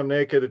at, playing him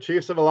naked. The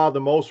Chiefs have allowed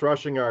the most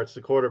rushing yards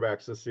to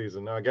quarterbacks this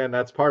season. Now, again,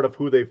 that's part of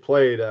who they've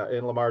played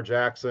in Lamar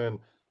Jackson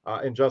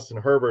and Justin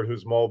Herbert,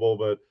 who's mobile,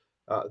 but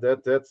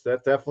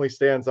that definitely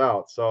stands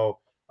out. So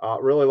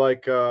really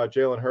like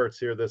Jalen Hurts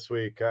here this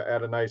week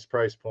at a nice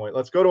price point.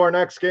 Let's go to our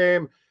next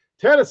game,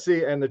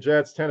 Tennessee and the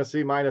Jets.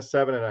 Tennessee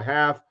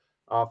 -7.5.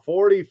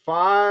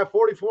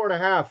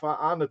 44.5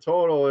 on the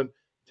total. And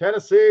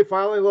Tennessee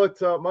finally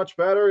looked much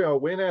better.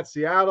 Win at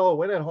Seattle,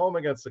 win at home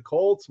against the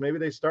Colts. Maybe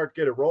they start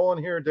get it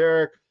rolling here,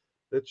 Derek.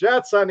 The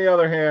Jets, on the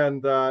other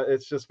hand,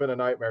 it's just been a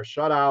nightmare.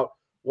 Shutout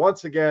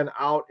once again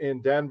out in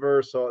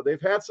Denver. So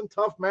they've had some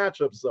tough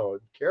matchups, though.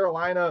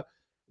 Carolina,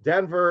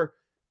 Denver.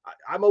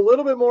 I'm a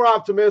little bit more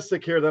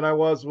optimistic here than I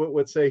was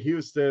with say,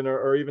 Houston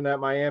or even that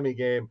Miami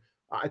game.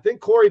 I think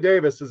Corey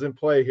Davis is in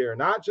play here,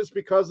 not just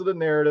because of the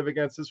narrative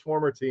against his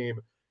former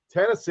team.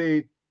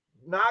 Tennessee,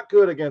 not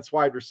good against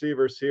wide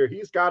receivers here.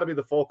 He's got to be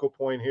the focal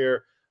point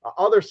here.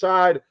 Other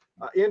side,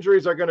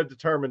 injuries are going to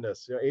determine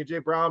this. A.J.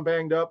 Brown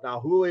banged up.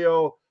 Now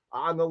Julio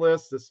on the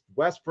list. This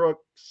Westbrook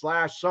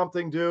 /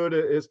 something dude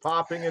is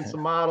popping in some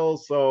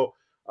models. So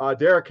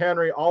Derrick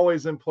Henry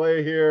always in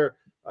play here.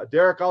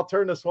 Derek, I'll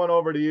turn this one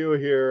over to you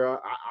here.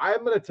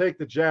 I'm going to take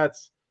the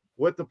Jets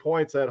with the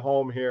points at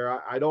home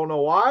here. I don't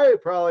know why.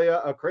 Probably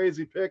a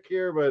crazy pick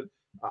here, but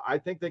I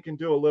think they can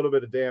do a little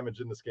bit of damage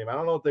in this game. I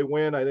don't know if they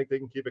win. I think they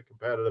can keep it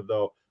competitive,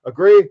 though.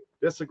 Agree?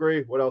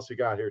 Disagree? What else you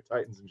got here?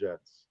 Titans and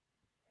Jets.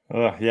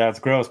 Yeah, it's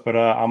gross, but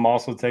I'm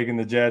also taking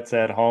the Jets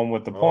at home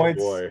with the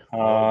points.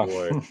 Oh,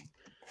 boy.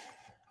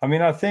 I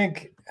mean, I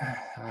think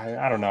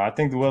I don't know. I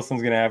think the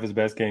Wilson's going to have his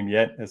best game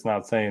yet. It's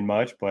not saying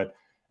much, but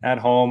at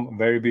home,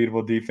 very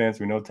beatable defense.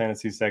 We know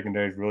Tennessee's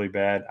secondary is really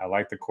bad. I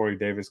like the Corey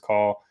Davis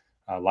call.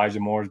 Elijah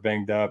Moore's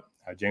banged up.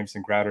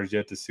 Jameson Crowder's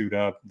yet to suit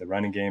up. The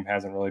running game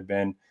hasn't really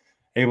been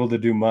able to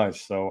do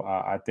much. So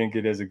I think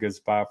it is a good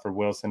spot for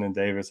Wilson and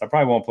Davis. I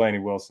probably won't play any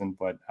Wilson,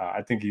 but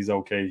I think he's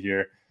okay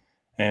here.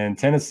 And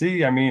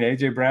Tennessee, I mean,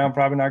 A.J. Brown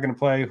probably not going to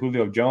play.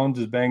 Julio Jones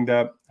is banged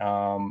up.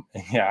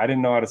 Yeah, I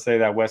didn't know how to say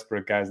that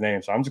Westbrook guy's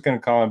name, so I'm just going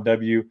to call him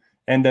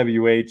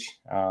NWH.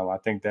 I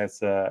think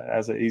that's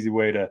an easy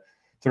way to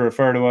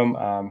refer to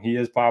him. He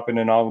is popping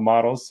in all the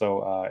models,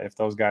 so if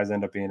those guys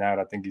end up being out,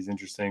 I think he's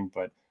interesting.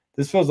 But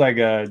this feels like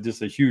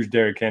just a huge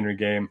Derrick Henry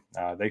game.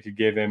 They could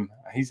give him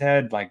 – he's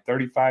had like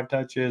 35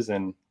 touches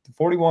and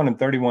 41 and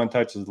 31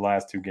 touches the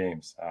last 2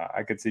 games.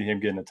 I could see him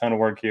getting a ton of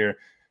work here,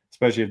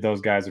 especially if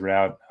those guys are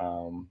out.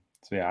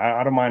 So, yeah,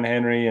 I don't mind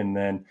Henry and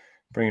then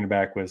bringing it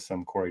back with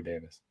some Corey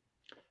Davis.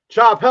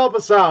 Chop, help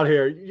us out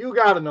here. You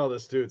got to know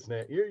this dude's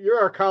name.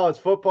 You're our college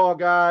football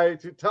guy.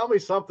 Tell me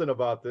something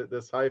about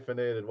this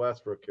hyphenated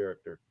Westbrook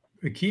character.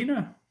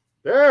 Akina?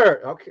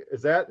 There. Okay.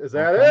 Is that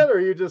it, or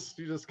you just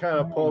kind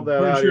of pulled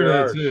that out? Pretty sure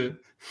of that's it.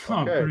 Okay.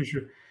 I'm pretty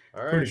sure.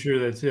 All right. Pretty sure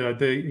that's it.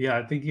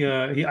 I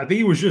think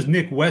he was just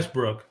Nick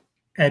Westbrook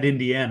at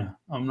Indiana.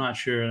 I'm not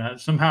sure.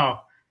 Somehow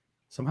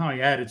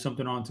he added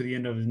something on to the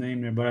end of his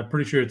name there, but I'm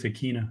pretty sure it's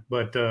Akina.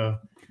 But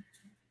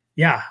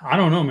yeah, I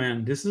don't know,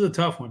 man. This is a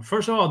tough one.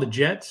 First of all, the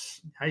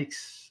Jets.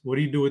 Yikes. What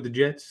do you do with the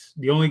Jets?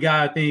 The only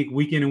guy I think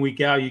week in and week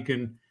out you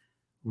can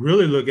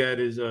really look at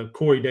is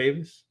Corey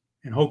Davis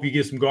and hope you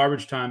get some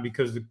garbage time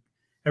because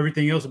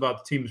everything else about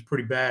the team is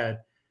pretty bad.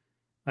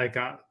 Like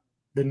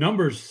the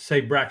numbers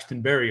say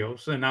Braxton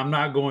Berrios, and I'm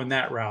not going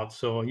that route,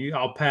 so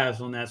I'll pass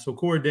on that. So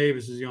Corey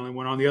Davis is the only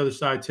one. On the other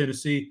side,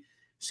 Tennessee,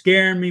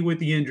 scaring me with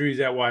the injuries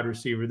at wide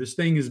receiver. This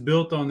thing is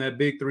built on that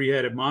big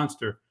 3-headed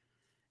monster.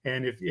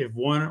 And if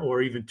one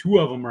or even 2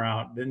 of them are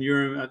out, then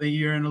I think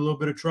you're in a little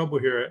bit of trouble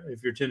here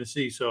if you're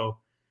Tennessee. So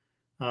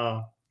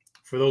for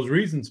those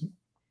reasons,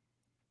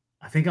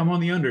 I think I'm on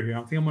the under here.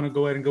 I think I'm going to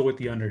go ahead and go with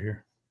the under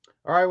here.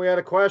 All right, we had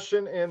a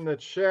question in the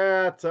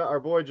chat.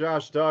 Our boy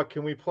Josh Duck,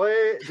 can we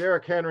play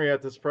Derrick Henry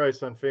at this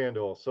price on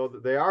FanDuel? So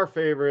they are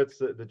favorites.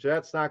 The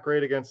Jets not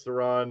great against the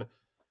run.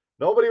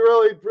 Nobody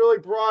really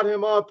brought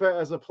him up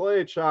as a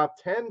play, Chop.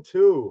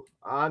 10-2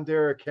 on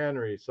Derrick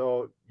Henry.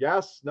 So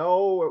yes,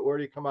 no, where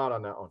do you come out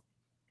on that one?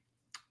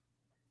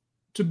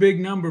 It's a big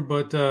number,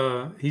 but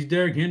he's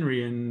Derrick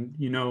Henry. And,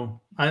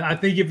 I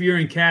think if you're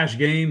in cash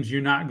games,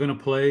 you're not going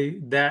to play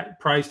that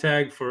price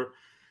tag for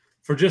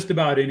just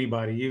about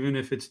anybody, even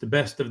if it's the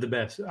best of the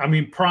best. I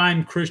mean,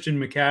 prime Christian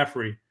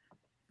McCaffrey,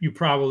 you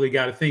probably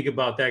got to think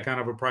about that kind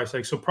of a price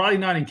tag. So probably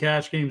not in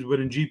cash games, but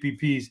in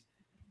GPPs,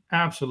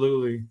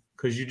 absolutely,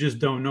 because you just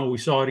don't know. We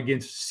saw it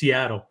against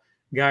Seattle.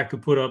 Guy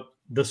could put up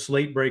the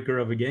slate breaker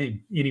of a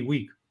game any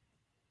week.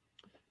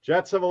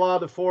 Jets have allowed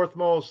the 4th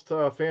most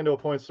FanDuel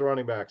points to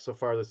running backs so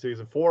far this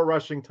season. 4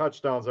 rushing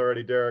touchdowns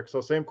already, Derek.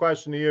 So same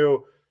question to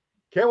you.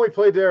 Can we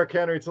play Derrick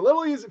Henry? It's a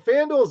little easy.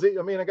 FanDuel's,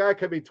 I mean, a guy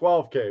could be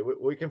 12K.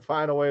 We can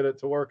find a way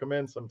to work him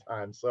in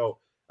sometimes. So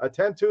a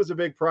 10-2 is a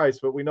big price,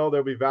 but we know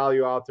there'll be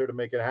value out there to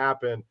make it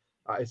happen.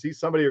 Is he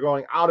somebody you're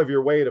going out of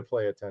your way to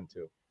play a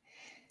 10-2?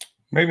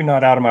 Maybe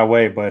not out of my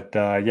way, but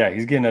yeah,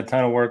 he's getting a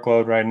ton of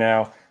workload right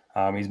now.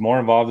 He's more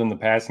involved in the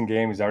passing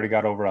game. He's already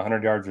got over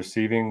 100 yards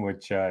receiving,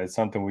 which is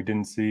something we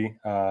didn't see,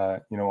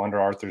 under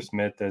Arthur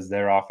Smith as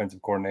their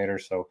offensive coordinator.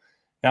 So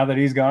now that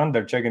he's gone,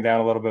 they're checking down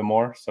a little bit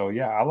more. So,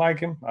 yeah, I like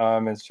him.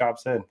 As Chop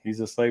said,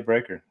 he's a slate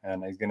breaker,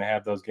 and he's going to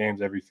have those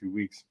games every few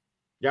weeks.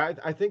 Yeah,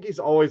 I think he's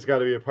always got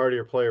to be a part of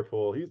your player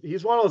pool.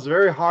 He's one of those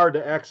very hard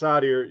to X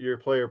out of your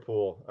player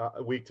pool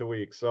week to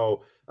week.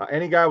 So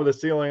any guy with a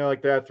ceiling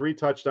like that, 3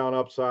 touchdown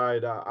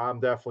upside, I'm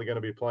definitely going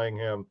to be playing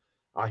him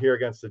here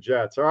against the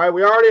Jets. All right,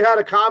 we already had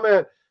a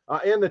comment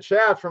in the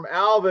chat from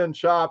Alvin.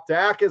 Chop,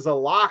 Dak is a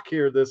lock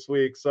here this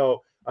week.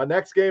 So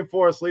next game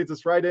for us leads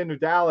us right into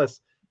Dallas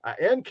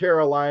and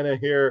Carolina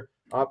here.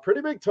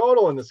 Pretty big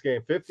total in this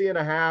game,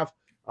 50.5.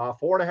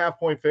 4.5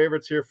 point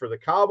favorites here for the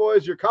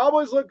Cowboys. Your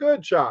Cowboys look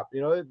good, Chop.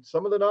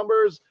 Some of the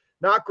numbers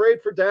not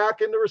great for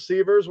Dak, and the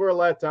receivers were a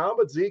letdown,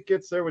 but Zeke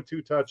gets there with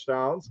 2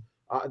 touchdowns.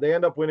 They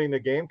end up winning the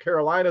game.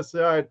 Carolina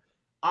side,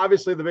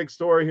 obviously the big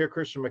story here,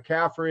 Christian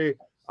McCaffrey,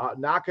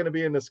 not going to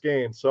be in this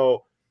game.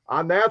 So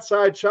on that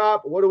side,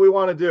 Chop, what do we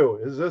want to do?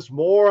 Is this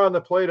more on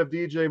the plate of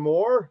DJ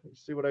Moore? You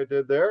see what I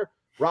did there?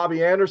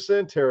 Robbie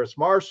Anderson, Terrace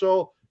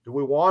Marshall. Do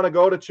we want to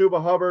go to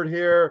Chuba Hubbard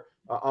here?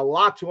 A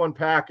lot to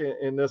unpack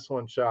in this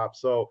one, Chop.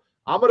 So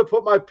I'm going to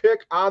put my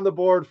pick on the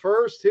board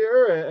first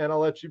here, and I'll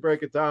let you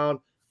break it down.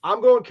 I'm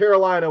going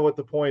Carolina with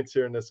the points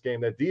here in this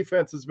game. That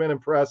defense has been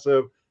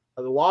impressive.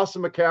 The loss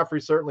of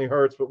McCaffrey certainly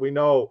hurts, but we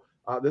know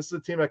this is a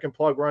team that can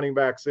plug running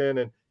backs in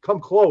and come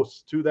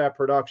close to that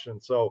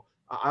production. So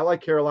I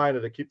like Carolina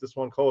to keep this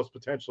one close,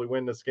 potentially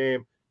win this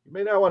game. You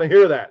may not want to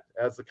hear that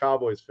as the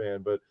Cowboys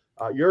fan, but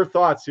your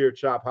thoughts here,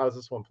 Chop. How does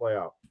this one play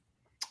out?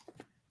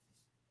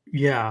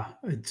 Yeah,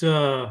 it's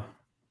the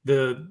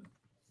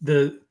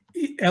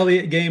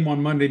Elliott game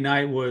on Monday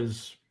night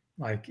was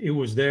like, it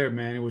was there,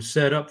 man. It was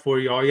set up for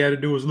you. All you had to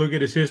do was look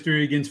at his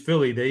history against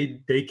Philly.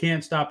 They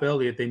can't stop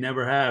Elliott. They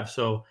never have.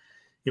 So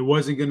it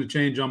wasn't going to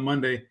change on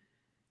Monday.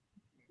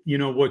 You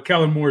know, what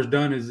Kellen Moore's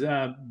done is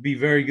be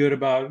very good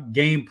about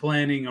game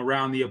planning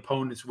around the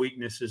opponent's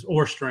weaknesses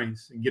or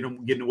strengths and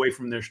getting away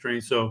from their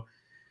strengths. So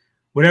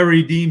whatever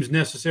he deems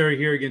necessary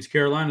here against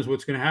Carolina is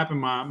what's going to happen.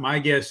 My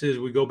guess is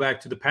we go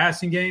back to the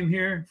passing game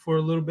here for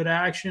a little bit of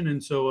action.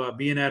 And so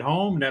being at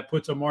home, that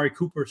puts Amari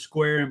Cooper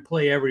square in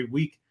play every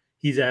week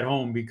he's at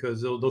home,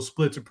 because those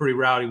splits are pretty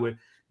rowdy with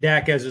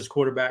Dak as his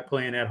quarterback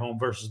playing at home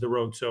versus the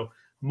road. So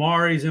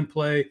Amari's in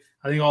play.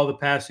 I think all the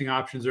passing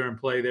options are in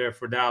play there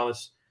for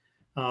Dallas.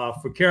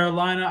 For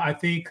Carolina, I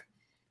think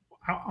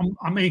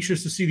I'm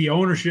anxious to see the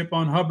ownership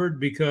on Hubbard,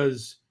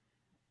 because,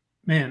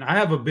 man, I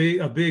have a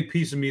big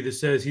piece of me that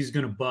says he's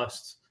going to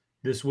bust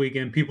this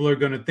weekend. People are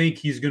going to think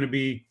he's going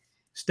to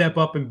step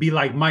up and be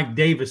like Mike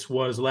Davis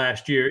was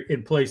last year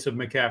in place of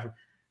McCaffrey.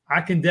 I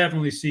can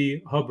definitely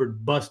see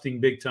Hubbard busting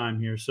big time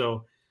here.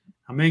 So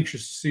I'm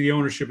anxious to see the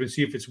ownership and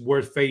see if it's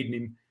worth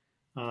fading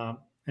him.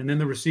 And then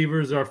the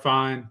receivers are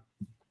fine.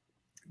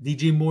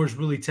 DJ Moore's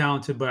really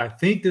talented, but I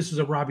think this is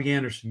a Robbie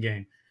Anderson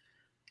game.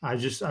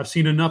 I've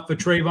seen enough of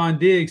Trayvon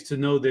Diggs to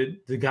know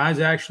that the guy's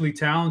actually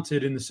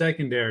talented in the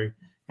secondary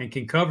and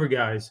can cover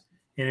guys.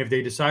 And if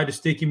they decide to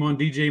stick him on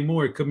DJ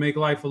Moore, it could make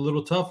life a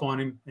little tough on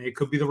him. It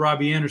could be the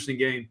Robbie Anderson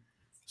game.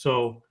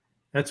 So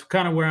that's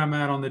kind of where I'm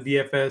at on the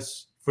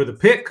DFS for the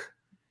pick.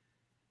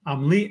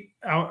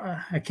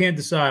 I can't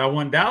decide. I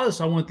want Dallas.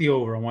 I want the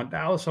over. I want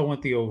Dallas. I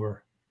want the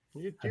over.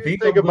 You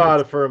think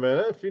about it for a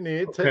minute if you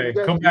need. Okay,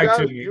 come back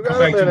to me. Come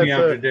back to me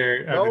after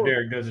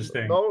Derek does his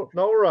thing.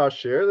 No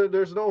rush here.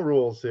 There's no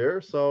rules here,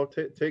 so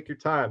take your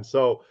time.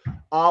 So,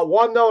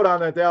 one note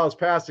on that Dallas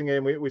passing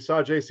game, we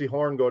saw J.C.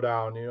 Horn go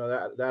down. You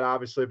know, that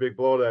obviously a big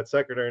blow to that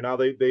secondary. Now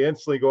they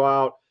instantly go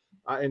out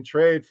and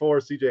trade for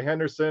C.J.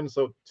 Henderson.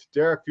 So,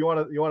 Derek, if you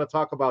want to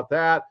talk about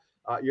that,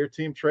 your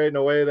team trading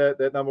away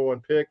that number one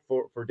pick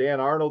for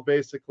Dan Arnold,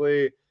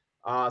 basically.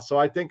 So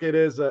I think it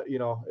is,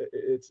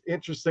 it's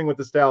interesting with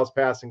this Dallas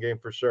passing game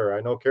for sure. I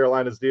know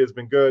Carolina's D has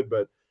been good,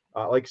 but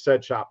like you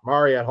said, Chop,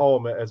 Mari at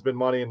home has been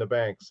money in the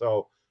bank.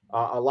 So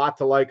a lot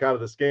to like out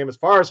of this game. As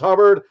far as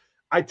Hubbard,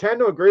 I tend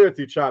to agree with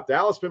you, Chop.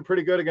 Dallas been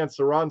pretty good against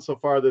the run so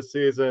far this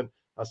season.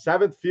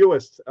 Seventh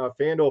fewest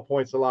FanDuel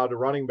points allowed to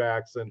running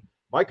backs. And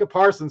Micah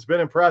Parsons been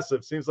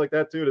impressive. Seems like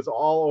that dude is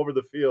all over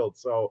the field.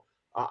 So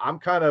I'm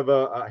kind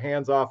of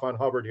hands off on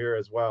Hubbard here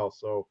as well.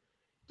 So,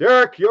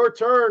 Derek, your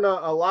turn.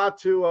 A lot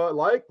to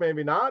like,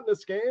 maybe not in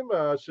this game.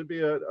 Should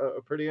be a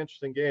pretty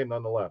interesting game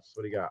nonetheless.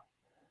 What do you got?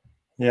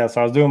 Yeah,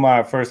 so I was doing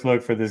my first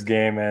look for this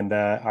game, and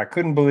I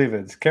couldn't believe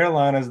it. It's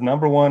Carolina's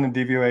number one in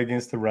DVOA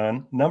against the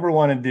run, number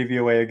one in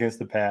DVOA against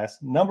the pass,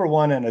 number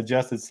one in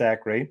adjusted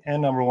sack rate,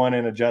 and number one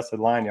in adjusted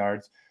line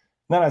yards.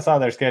 And then I saw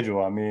their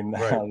schedule. I mean,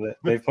 right.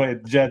 They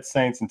played Jets,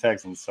 Saints, and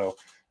Texans. So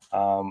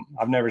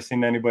I've never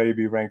seen anybody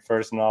be ranked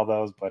first in all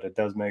those, but it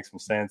does make some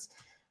sense.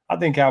 I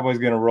think Cowboys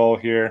going to roll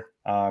here.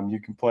 You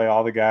can play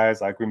all the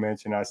guys. Like we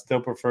mentioned, I still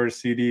prefer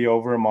CD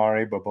over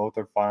Amari, but both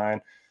are fine.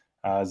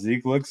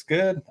 Zeke looks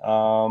good.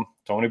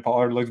 Tony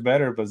Pollard looks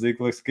better, but Zeke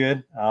looks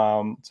good.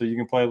 So you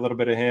can play a little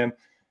bit of him.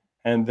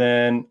 And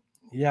then,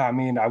 yeah, I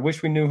mean, I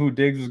wish we knew who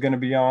Diggs was going to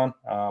be on.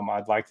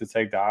 I'd like to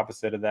take the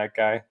opposite of that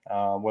guy,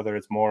 whether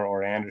it's Moore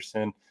or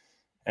Anderson.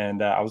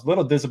 And I was a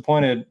little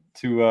disappointed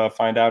to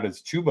find out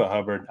it's Chuba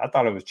Hubbard. I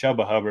thought it was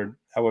Chuba Hubbard.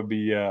 That would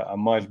be a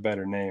much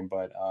better name.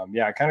 But,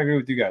 yeah, I kind of agree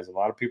with you guys. A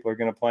lot of people are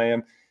going to play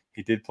him.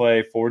 He did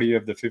play 40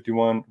 of the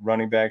 51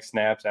 running back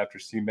snaps after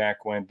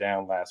C-Mac went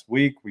down last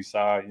week. We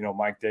saw,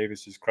 Mike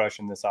Davis just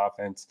crushing this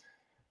offense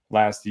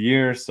last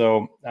year.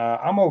 So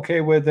I'm okay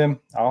with him.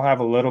 I'll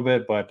have a little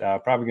bit, but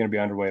probably going to be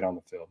underweight on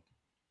the field.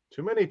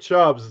 Too many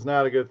Chubbs is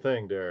not a good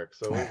thing, Derek.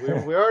 So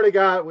we already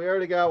got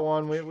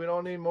one. We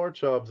don't need more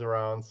Chubbs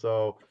around.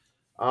 So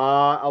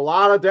a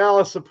lot of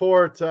Dallas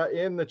support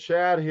in the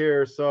chat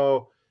here.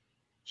 So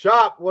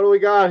Chop, what do we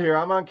got here?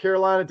 I'm on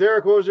Carolina.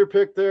 Derek, what was your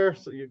pick there?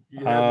 So you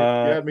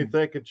had me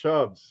thinking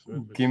Chubbs.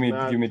 Give me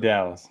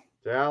Dallas.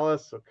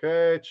 Dallas,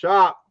 okay.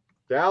 Chop,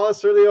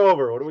 Dallas or the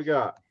over? What do we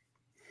got?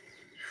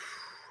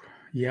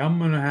 Yeah, I'm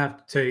gonna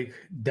have to take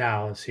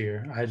Dallas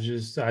here. I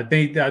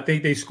think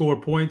they score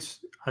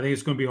points. I think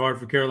it's going to be hard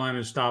for Carolina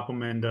to stop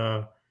them, and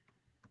I'm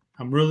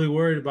really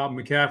worried about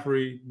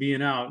McCaffrey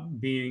being out,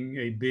 being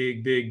a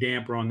big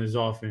damper on this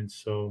offense.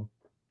 So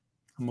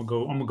I'm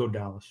gonna go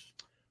Dallas.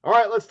 All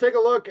right, let's take a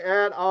look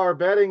at our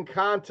betting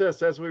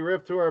contest as we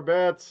rip through our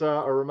bets.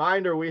 A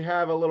reminder, we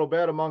have a little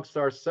bet amongst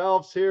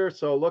ourselves here.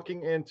 So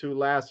looking into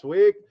last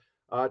week,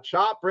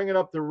 Chop bringing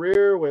up the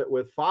rear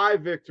with 5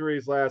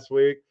 victories last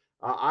week.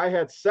 I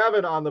had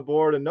 7 on the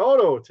board, and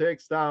Noto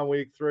takes down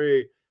week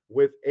 3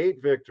 with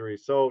 8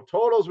 victories. So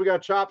totals, we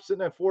got Chop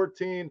sitting at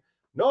 14,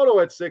 Noto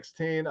at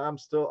 16. I'm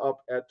still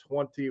up at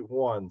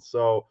 21.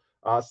 So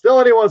still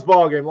anyone's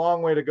ball game.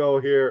 Long way to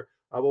go here.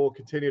 But we'll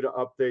continue to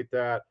update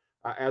that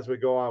as we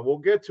go on. We'll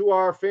get to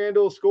our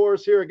FanDuel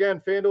scores here. Again,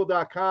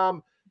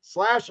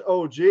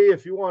 FanDuel.com/OG.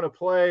 If you want to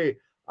play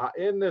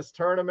in this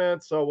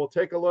tournament. So we'll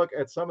take a look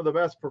at some of the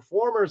best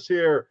performers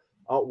here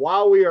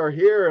while we are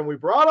here. And we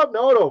brought up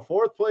Noto,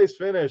 4th place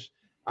finish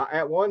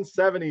at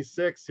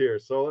 176 here.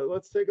 So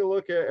let's take a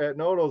look at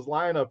Noto's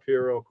lineup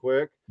here real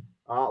quick.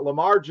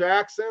 Lamar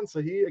Jackson.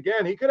 So he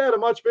could have had a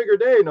much bigger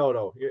day,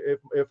 Noto.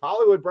 If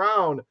Hollywood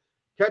Brown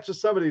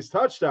catches some of these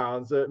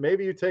touchdowns,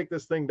 maybe you take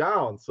this thing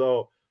down.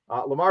 So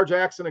Lamar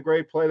Jackson, a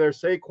great play there.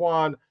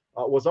 Saquon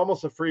was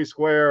almost a free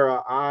square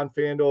on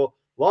FanDuel.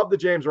 Love the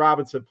James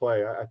Robinson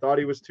play. I thought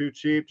he was too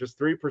cheap, just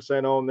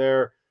 3% owned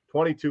there,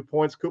 22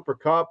 points. Cooper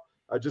Kupp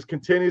just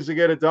continues to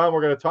get it done.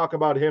 We're going to talk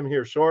about him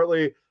here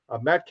shortly.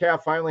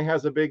 Metcalf finally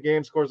has a big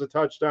game, scores a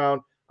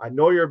touchdown. I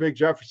know you're a big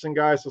Jefferson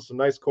guy, so some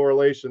nice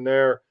correlation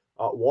there.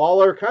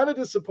 Waller, kind of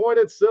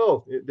disappointed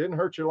still. It didn't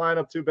hurt your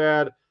lineup too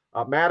bad.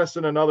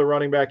 Madison, another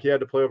running back he had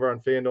to play over on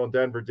FanDuel, and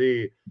Denver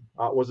D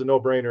was a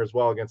no-brainer as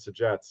well against the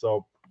Jets.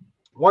 So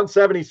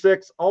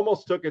 176,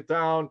 almost took it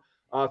down.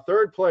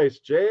 3rd place,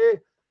 Jay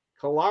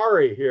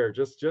Kalari here,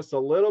 just a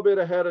little bit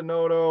ahead of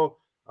Noto.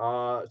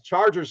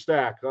 Charger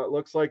stack,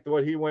 looks like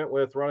what he went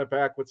with, run it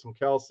back with some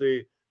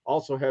Kelsey.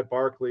 Also had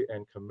Barkley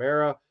and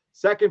Kamara.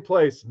 2nd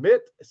place,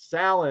 Mitt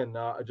Salen,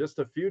 just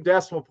a few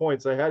decimal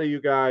points ahead of you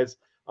guys.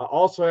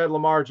 Also had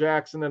Lamar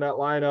Jackson in that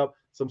lineup.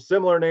 Some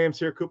similar names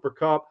here, Cooper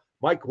Kupp.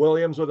 Mike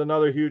Williams with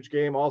another huge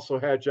game. Also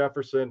had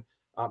Jefferson.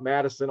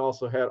 Madison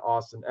also had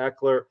Austin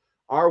Eckler.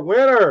 Our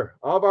winner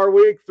of our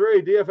Week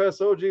 3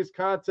 DFS OGs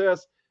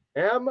contest,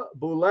 M.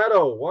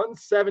 Buletto,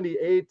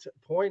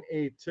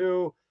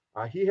 178.82.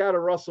 He had a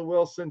Russell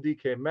Wilson,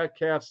 DK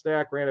Metcalf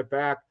stack, ran it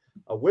back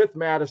with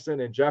Madison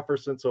and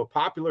Jefferson. So a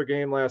popular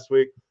game last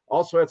week.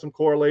 Also had some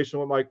correlation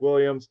with Mike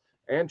Williams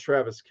and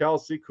Travis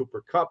Kelce,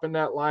 Cooper Kupp in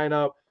that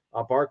lineup,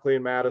 Barkley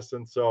and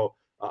Madison. So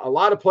a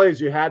lot of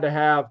plays you had to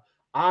have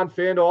on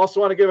FanDuel. Also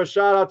want to give a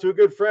shout out to a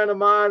good friend of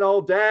mine,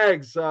 old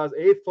Dags,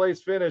 8th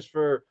place finish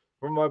for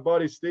my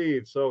buddy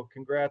Steve. So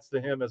congrats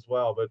to him as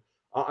well. But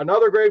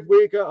another great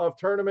week of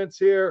tournaments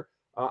here.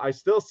 I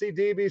still see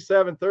DB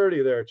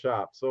 730 there,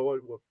 Chop. So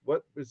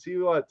what is he,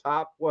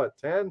 top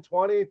 10,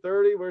 20,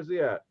 30? Where's he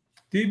at?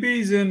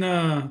 DB's in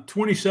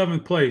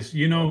 27th place.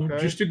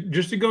 Okay.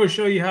 just to go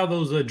show you how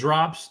those the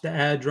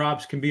ad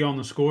drops can be on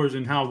the scores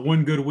and how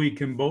one good week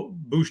can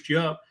boost you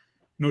up.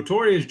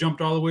 Notorious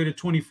jumped all the way to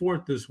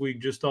 24th this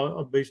week, just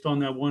based on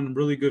that one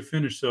really good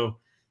finish. So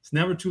it's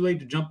never too late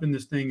to jump in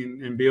this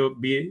thing and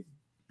be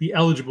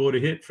eligible to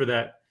hit for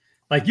that.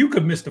 Like, you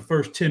could miss the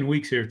first 10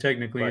 weeks here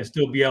technically, right, and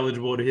still be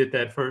eligible to hit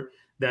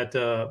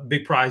that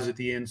big prize at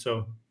the end.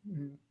 So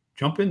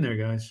jump in there,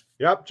 guys.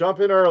 Yep, jump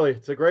in early.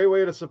 It's a great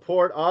way to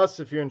support us.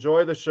 If you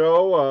enjoy the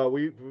show,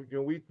 we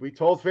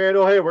told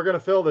FanDuel, hey, we're going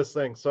to fill this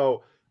thing.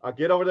 So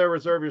get over there,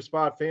 reserve your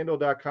spot,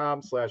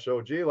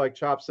 FanDuel.com/OG. Like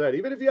Chop said,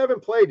 even if you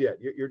haven't played yet,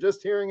 you're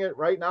just hearing it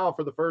right now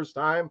for the first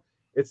time.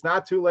 It's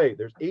not too late.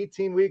 There's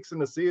 18 weeks in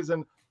the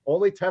season.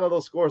 Only 10 of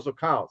those scores will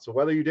count. So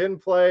whether you didn't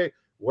play,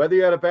 whether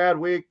you had a bad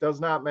week, does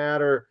not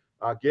matter.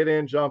 Get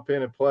in, jump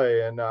in, and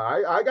play. And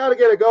I got to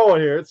get it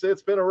going here.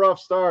 It's been a rough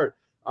start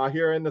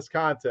here in this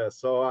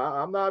contest. So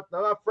I'm not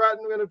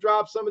fretting. I'm going to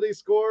drop some of these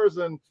scores,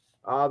 and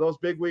those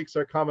big weeks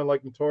are coming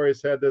like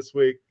Notorious had this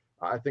week.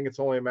 I think it's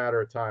only a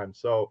matter of time.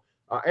 So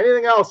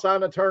anything else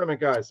on the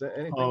tournament, guys?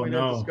 Anything we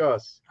didn't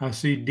discuss? I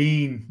see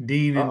Dean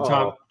in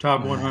top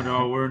 100.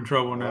 Oh, we're in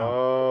trouble now.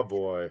 Oh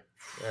boy,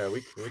 yeah,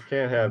 we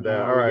can't have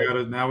that. All right,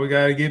 we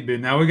gotta get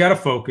big. Now we gotta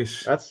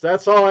focus.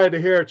 That's all I had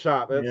to hear,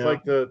 Chop. That's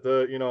like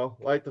the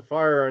light the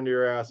fire under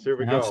your ass. Here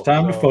we go. It's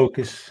time to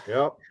focus.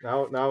 Yep.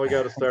 Now we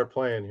got to start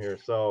playing here.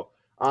 So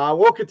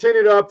we'll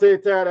continue to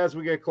update that as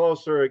we get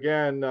closer.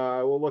 Again,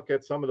 we'll look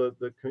at some of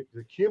the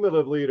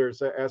cumulative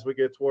leaders as we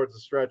get towards the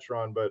stretch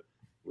run, but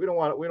we don't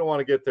want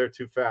to get there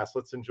too fast.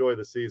 Let's enjoy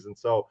the season.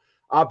 So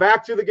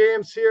back to the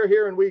games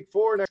here in week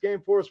 4. Next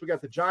game for us, we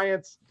got the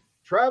Giants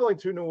traveling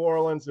to New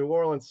Orleans.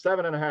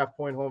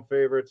 7.5-point home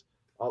favorites.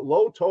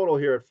 Low total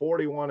here at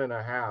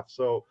 41.5.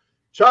 So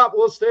Chop,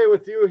 we'll stay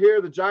with you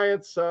here. The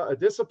Giants, a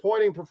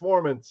disappointing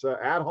performance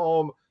at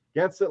home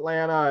against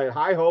Atlanta. I had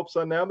high hopes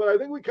on them, but I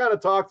think we kind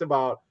of talked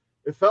about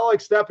it. Felt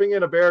like stepping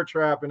in a bear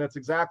trap, and that's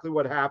exactly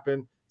what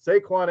happened.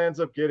 Saquon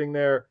ends up getting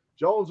there.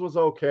 Jones was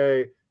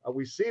okay.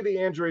 We see the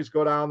injuries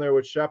go down there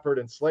with Shepard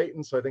and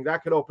Slayton, so I think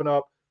that could open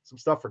up some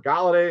stuff for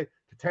Galladay,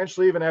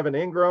 potentially even Evan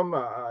Ingram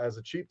as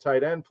a cheap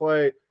tight end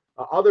play.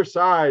 Other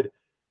side,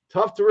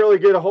 tough to really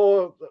get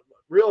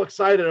real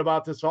excited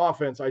about this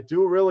offense. I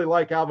do really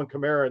like Alvin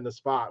Kamara in the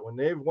spot. When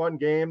they've won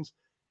games,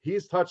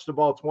 he's touched the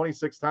ball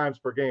 26 times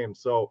per game.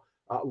 So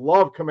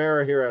love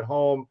Kamara here at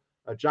home.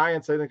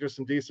 Giants, I think there's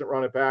some decent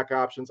run it back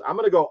options. I'm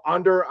going to go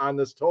under on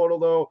this total,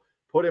 though.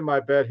 Put in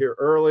my bet here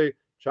early.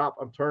 Chop,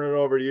 I'm turning it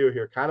over to you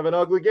here. Kind of an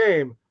ugly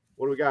game.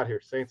 What do we got here?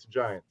 Saints and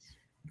Giants.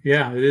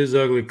 Yeah, it is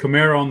ugly.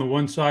 Kamara on the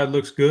one side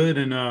looks good,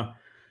 and on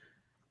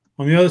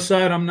the other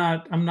side, I'm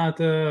not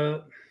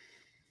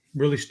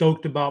really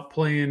stoked about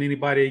playing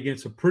anybody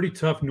against a pretty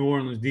tough New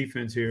Orleans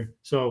defense here.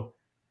 So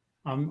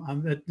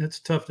that's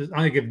tough.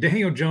 I think if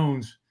Daniel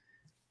Jones,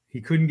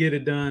 he couldn't get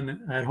it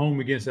done at home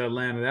against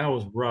Atlanta, that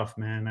was rough,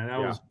 man. That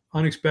was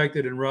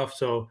unexpected and rough.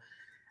 So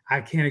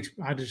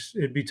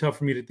it'd be tough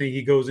for me to think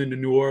he goes into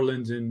New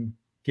Orleans and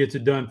gets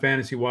it done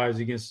fantasy-wise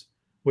against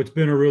what's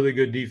been a really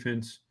good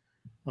defense.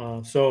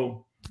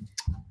 So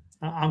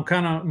I'm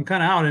kind of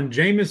out. And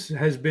Jameis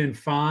has been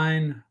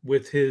fine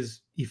with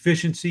his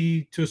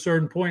efficiency to a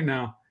certain point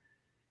now.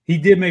 He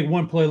did make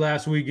one play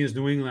last week against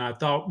New England I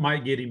thought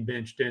might get him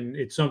benched, and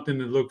it's something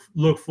to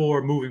look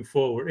for moving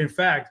forward. In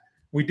fact,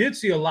 we did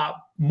see a lot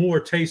more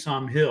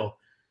Taysom Hill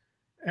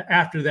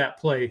after that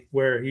play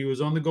where he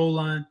was on the goal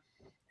line,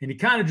 and he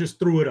kind of just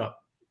threw it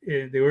up.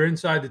 They were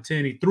inside the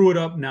 10. He threw it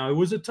up. Now, it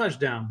was a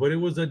touchdown, but it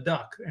was a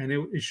duck, and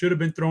it should have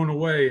been thrown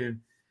away. And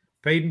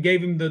Peyton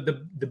gave him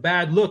the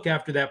bad look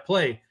after that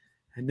play.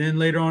 And then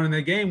later on in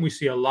the game, we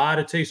see a lot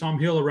of Taysom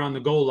Hill around the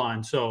goal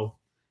line. So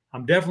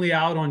I'm definitely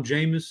out on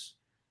Jameis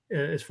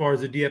as far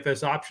as the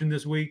DFS option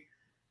this week.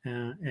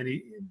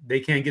 They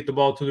can't get the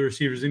ball to the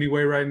receivers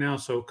anyway right now.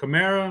 So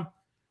Kamara,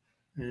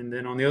 and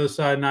then on the other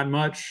side, not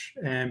much.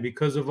 And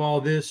because of all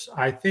this,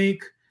 I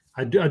think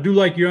I do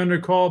like your under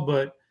call,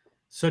 but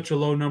such a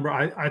low number.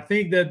 I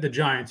think that the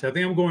Giants, I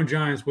think I'm going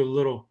Giants with a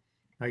little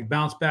like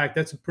bounce back.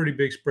 That's a pretty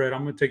big spread.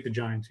 I'm going to take the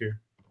Giants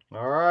here.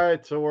 All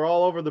right, so we're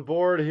all over the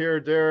board here,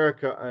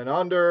 Derek. An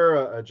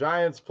under, a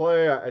Giants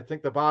play. I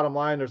think the bottom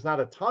line, there's not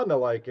a ton to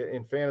like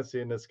in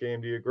fantasy in this game.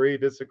 Do you agree,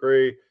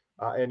 disagree,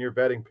 and your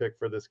betting pick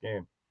for this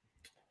game?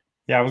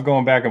 Yeah, I was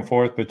going back and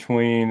forth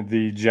between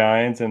the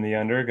Giants and the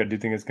under. I do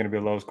think it's going to be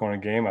a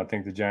low-scoring game. I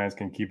think the Giants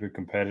can keep it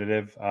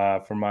competitive.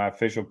 For my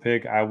official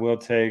pick, I will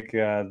take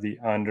the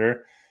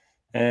under.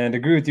 And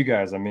agree with you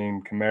guys. I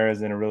mean,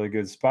 Kamara's in a really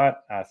good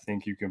spot. I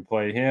think you can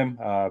play him.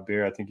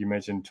 Beer, I think you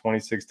mentioned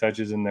 26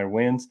 touches in their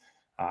wins.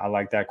 I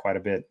like that quite a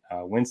bit.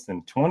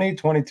 Winston, 20,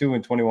 22,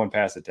 and 21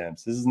 pass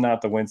attempts. This is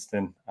not the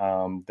Winston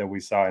that we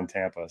saw in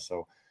Tampa.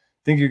 So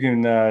I think you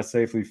can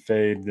safely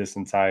fade this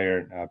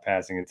entire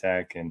passing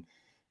attack. And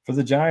for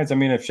the Giants, I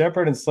mean, if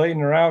Shepard and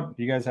Slayton are out,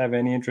 do you guys have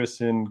any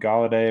interest in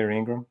Galladay or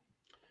Ingram?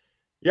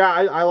 Yeah,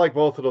 I like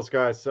both of those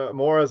guys.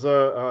 More as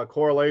a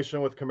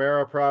correlation with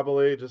Kamara,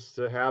 probably, just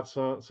to have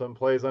some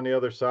plays on the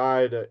other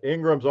side.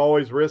 Ingram's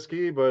always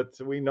risky, but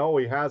we know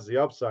he has the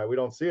upside. We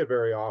don't see it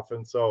very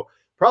often. So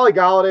probably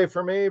Galladay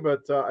for me,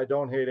 but I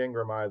don't hate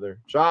Ingram either.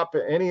 Chop,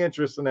 any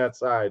interest in that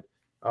side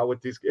with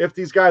these? If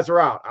these guys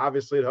are out,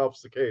 obviously it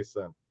helps the case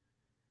then.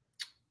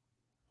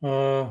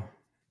 Yeah,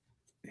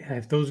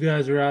 if those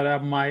guys are out,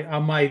 I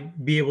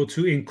might be able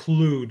to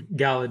include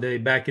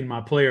Galladay back in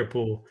my player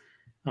pool.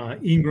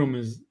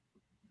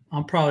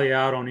 I'm probably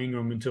out on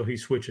Ingram until he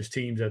switches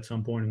teams at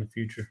some point in the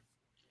future.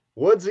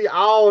 Woodsy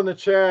Owl in the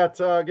chat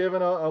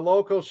giving a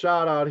local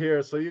shout out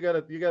here. So you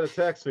gotta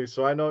text me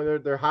so I know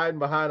they're hiding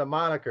behind a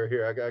moniker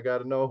here. I got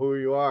to know who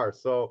you are.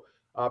 So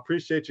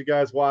appreciate you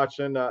guys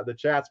watching. The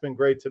chat's been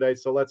great today.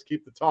 So let's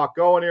keep the talk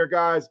going here,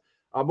 guys.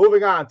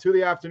 Moving on to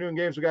the afternoon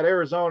games, we got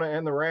Arizona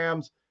and the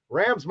Rams.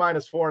 Rams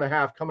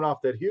 -4.5 coming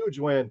off that huge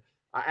win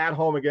at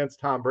home against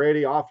Tom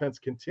Brady. Offense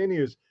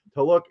continues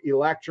to look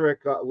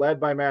electric, led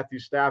by Matthew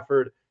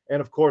Stafford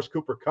and, of course,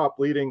 Cooper Kupp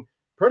leading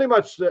pretty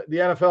much the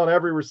NFL in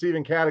every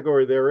receiving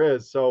category there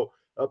is. So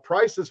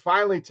price is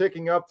finally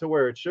ticking up to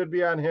where it should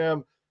be on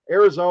him.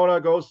 Arizona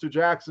goes to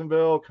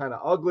Jacksonville, kind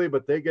of ugly,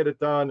 but they get it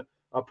done.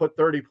 Put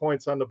 30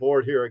 points on the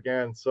board here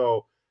again.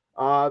 So,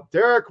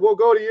 Derek, we'll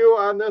go to you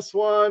on this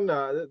one.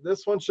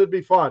 This one should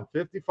be fun.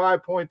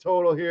 55-point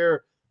total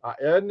here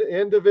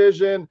in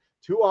division.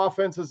 Two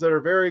offenses that are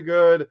very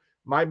good.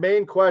 My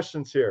main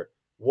questions here.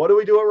 What do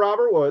we do at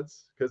Robert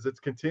Woods? Because it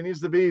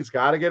continues to be, he's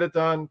got to get it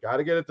done. Got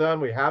to get it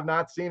done. We have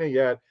not seen it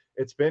yet.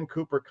 It's been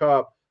Cooper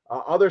Kupp.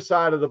 Other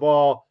side of the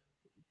ball,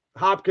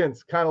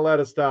 Hopkins kind of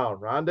let us down.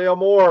 Rondale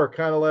Moore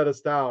kind of let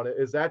us down.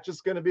 Is that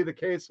just going to be the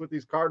case with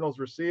these Cardinals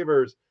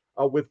receivers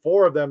with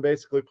four of them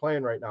basically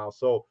playing right now?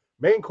 So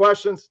main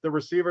questions, the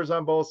receivers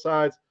on both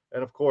sides,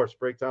 and, of course,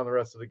 break down the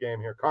rest of the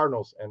game here,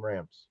 Cardinals and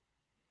Rams.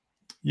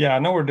 Yeah, I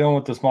know we're dealing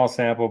with the small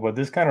sample, but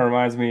this kind of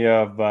reminds me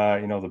of,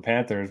 the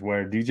Panthers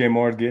where DJ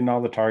Moore's getting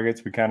all the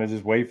targets. We kind of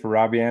just wait for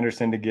Robbie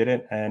Anderson to get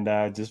it, and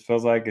it just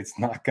feels like it's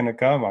not going to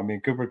come. I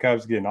mean, Cooper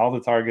Kupp's getting all the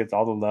targets,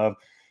 all the love.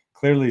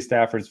 Clearly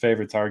Stafford's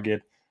favorite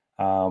target,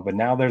 but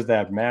now there's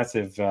that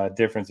massive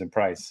difference in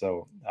price.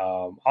 So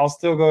I'll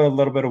still go a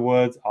little bit of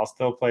Woods. I'll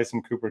still play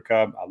some Cooper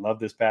Kupp. I love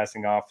this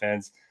passing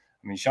offense.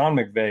 I mean, Sean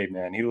McVay,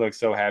 man, he looks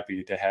so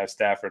happy to have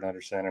Stafford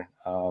under center.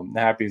 The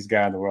happiest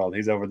guy in the world.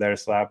 He's over there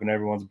slapping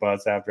everyone's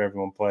butts after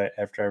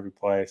every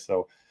play.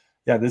 So,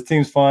 yeah, this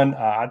team's fun.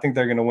 I think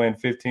they're going to win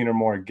 15 or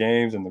more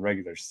games in the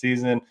regular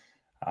season.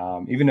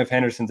 Even if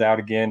Henderson's out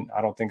again,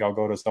 I don't think I'll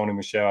go to Sony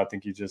Michel. I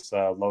think you just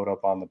load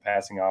up on the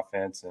passing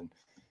offense. And,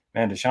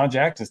 man, Deshaun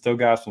Jackson still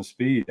got some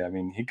speed. I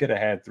mean, he could have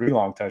had 3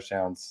 long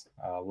touchdowns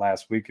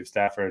last week if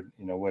Stafford,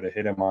 would have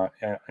hit him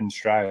in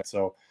stride.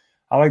 So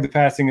I like the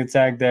passing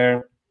attack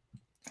there.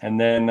 And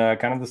then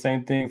kind of the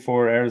same thing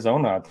for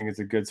Arizona. I think it's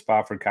a good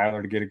spot for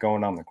Kyler to get it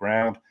going on the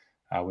ground.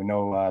 We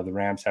know the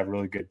Rams have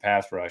really good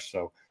pass rush.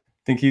 So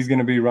I think he's going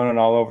to be running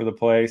all over the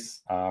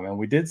place. And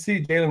we did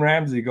see Jalen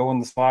Ramsey go in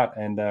the slot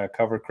and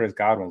cover Chris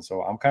Godwin.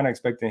 So I'm kind of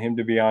expecting him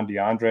to be on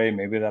DeAndre.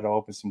 Maybe that'll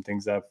open some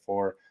things up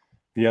for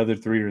the other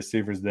 3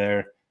 receivers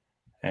there.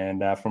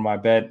 And for my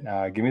bet,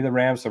 give me the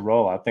Rams to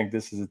roll. I think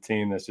this is a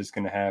team that's just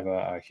going to have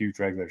a huge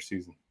regular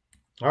season.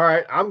 All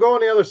right, I'm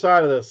going the other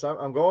side of this.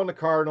 I'm going the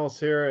Cardinals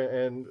here,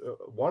 and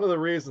one of the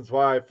reasons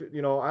why, I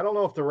don't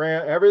know if the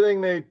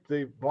everything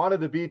they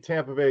wanted to beat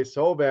Tampa Bay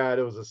so bad,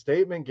 it was a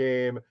statement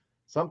game.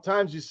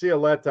 Sometimes you see a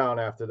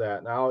letdown after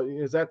that. Now,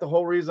 is that the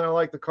whole reason I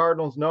like the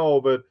Cardinals? No,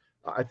 but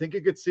I think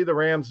you could see the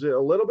Rams a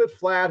little bit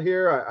flat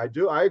here.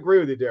 I agree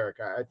with you, Derek.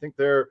 I think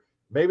they're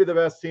maybe the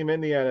best team in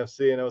the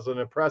NFC, and it was an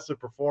impressive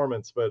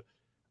performance. But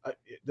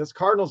this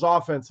Cardinals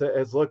offense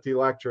has looked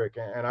electric,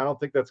 and I don't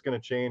think that's going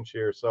to change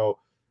here. So,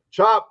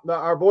 Chop,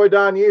 our boy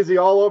Don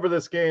Yeezy, all over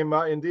this game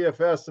in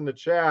DFS in the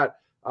chat.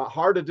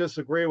 Hard to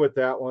disagree with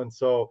that one.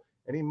 So,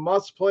 any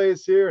must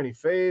plays here, any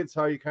fades?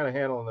 How are you kind of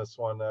handling this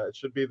one? It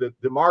should be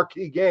the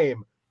marquee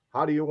game.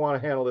 How do you want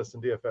to handle this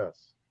in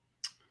DFS?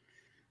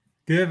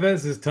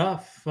 DFS is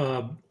tough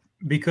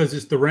because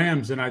it's the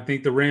Rams, and I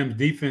think the Rams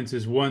defense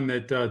is one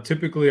that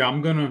typically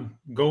I'm going to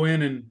go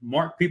in and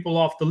mark people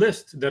off the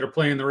list that are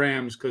playing the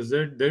Rams because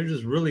they're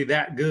just really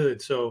that good.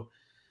 So,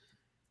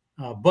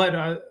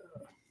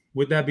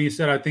 with that being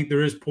said, I think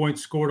there is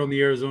points scored on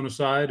the Arizona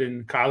side,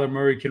 and Kyler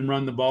Murray can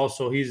run the ball,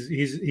 so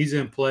he's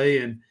in play.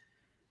 And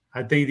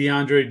I think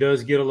DeAndre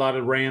does get a lot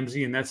of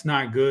Ramsey, and that's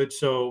not good.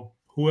 So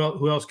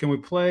who else can we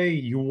play?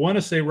 You want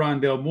to say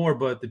Rondale Moore,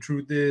 but the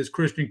truth is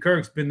Christian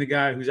Kirk's been the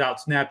guy who's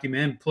outsnapped him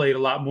and played a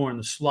lot more in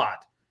the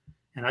slot,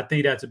 and I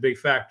think that's a big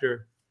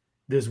factor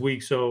this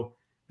week. So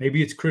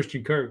maybe it's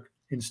Christian Kirk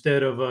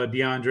instead of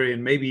DeAndre,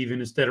 and maybe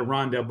even instead of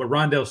Rondale. But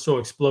Rondale's so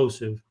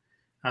explosive,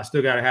 I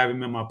still got to have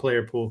him in my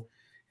player pool.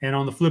 And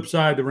on the flip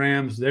side, the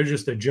Rams, they're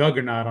just a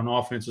juggernaut on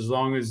offense as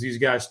long as these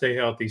guys stay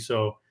healthy.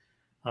 So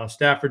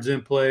Stafford's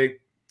in play,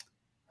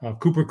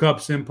 Cooper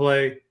Kupp's in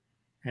play,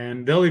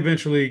 and they'll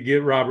eventually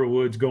get Robert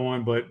Woods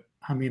going. But,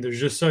 I mean, there's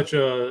just such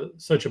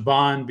a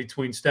bond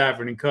between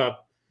Stafford and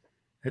Kupp.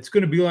 It's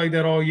going to be like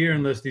that all year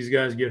unless these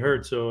guys get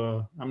hurt.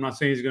 So I'm not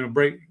saying he's going to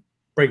break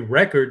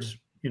records.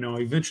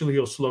 Eventually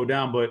he'll slow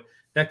down, but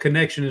that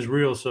connection is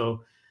real.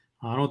 So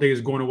I don't think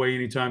it's going away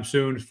anytime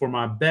soon. For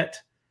my bet,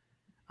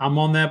 I'm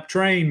on that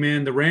train,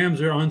 man. The Rams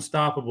are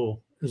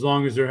unstoppable as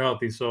long as they're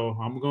healthy. So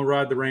I'm going to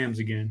ride the Rams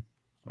again.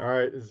 All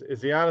right.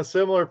 Is he on a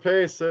similar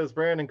pace as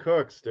Brandon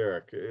Cooks,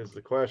 Derek, is the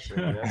question.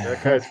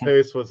 That guy's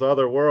pace was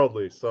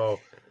otherworldly. So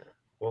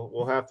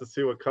we'll have to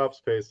see what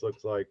Kupp's pace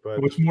looks like.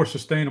 But what's more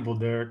sustainable,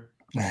 Derek?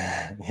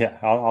 Yeah,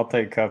 I'll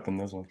take Kupp in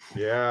this one.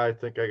 Yeah, I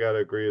think I got to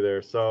agree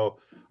there. So,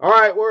 all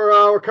right,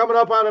 we're coming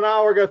up on an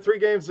hour. Got 3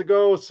 games to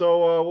go,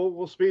 so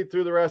we'll speed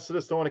through the rest of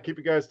this. Don't want to keep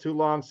you guys too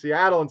long.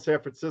 Seattle and San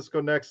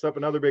Francisco next up.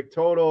 Another big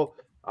total.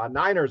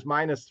 Niners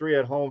 -3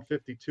 at home,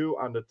 52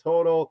 on the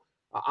total.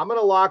 I'm going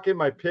to lock in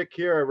my pick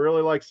here. I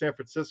really like San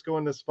Francisco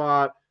in this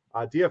spot.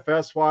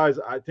 DFS-wise,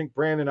 I think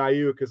Brandon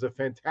Ayuk is a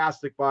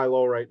fantastic buy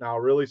low right now.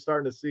 Really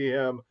starting to see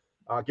him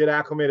get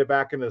acclimated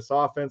back into this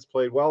offense.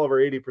 Played well over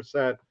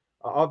 80%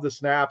 of the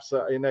snaps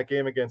in that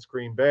game against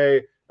Green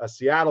Bay.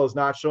 Seattle has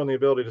not shown the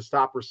ability to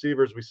stop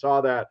receivers. We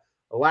saw that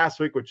last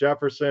week with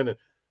Jefferson.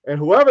 And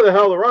whoever the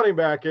hell the running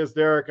back is,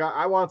 Derek,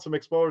 I want some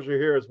exposure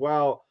here as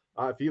well.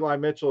 If Eli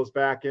Mitchell is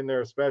back in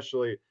there,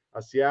 especially,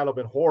 Seattle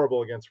been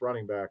horrible against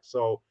running backs.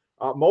 So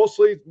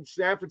mostly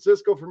San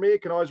Francisco for me.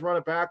 Can always run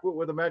it back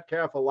with a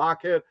Metcalf, a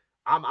Lockett.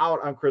 I'm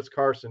out on Chris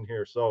Carson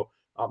here. So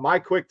my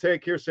quick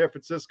take here, San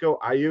Francisco,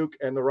 Ayuk,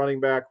 and the running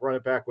back, run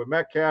it back with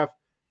Metcalf.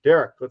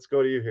 Derek, let's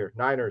go to you here.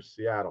 Niners,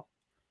 Seattle.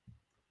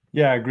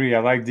 Yeah, I agree. I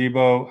like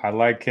Debo. I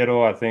like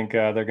Kittle. I think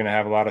they're going to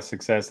have a lot of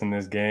success in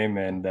this game.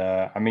 And,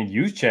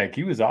 Juszczyk,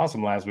 he was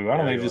awesome last week. Why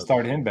don't they just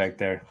start him back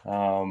there?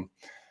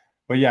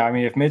 But, yeah,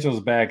 if Mitchell's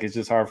back, it's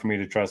just hard for me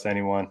to trust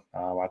anyone.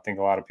 I think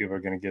a lot of people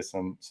are going to get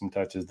some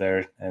touches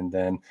there. And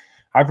then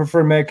I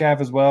prefer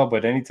Metcalf as well.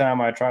 But anytime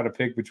I try to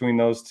pick between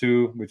those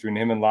two, between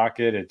him and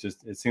Lockett,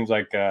 it seems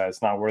like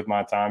it's not worth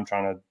my time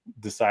trying to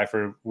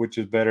decipher which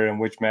is better in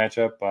which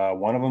matchup.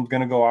 One of them's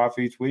going to go off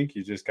each week.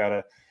 You just got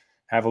to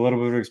have a little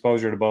bit of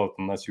exposure to both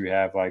unless you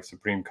have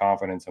supreme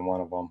confidence in one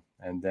of them.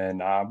 And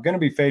then I'm going to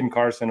be fading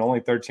Carson,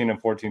 only 13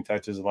 and 14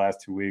 touches the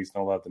last 2 weeks.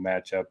 Don't love the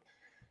matchup.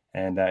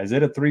 And is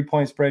it a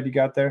 3-point spread you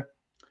got there?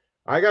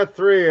 I got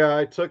 3.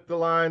 I took the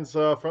lines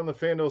from the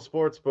FanDuel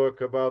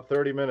Sportsbook about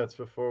 30 minutes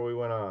before we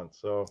went on.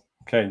 So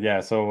okay, yeah.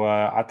 So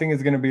I think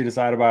it's going to be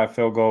decided by a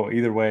field goal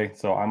either way.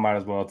 So I might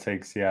as well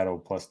take Seattle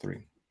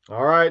 +3.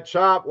 All right,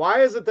 Chop.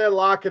 Why is it that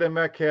Lockett and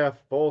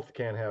Metcalf both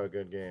can't have a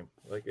good game?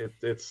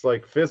 It's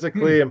like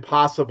physically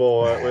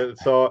impossible.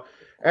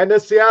 And the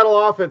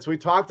Seattle offense, we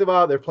talked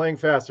about, they're playing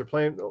fast.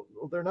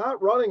 They're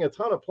not running a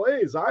ton of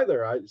plays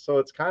either. So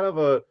it's kind of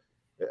a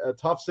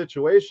tough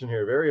situation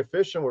here. Very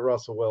efficient with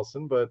Russell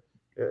Wilson, but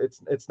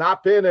it's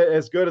not been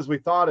as good as we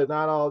thought. It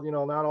not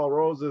all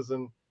roses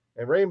and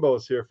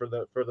rainbows here for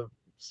the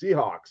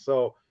Seahawks.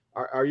 So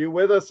are you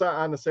with us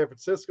on the San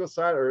Francisco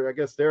side, or I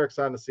guess Derek's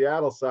on the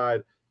Seattle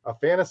side?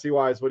 Fantasy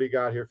wise, what do you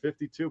got here?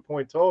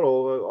 52-point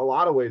total. A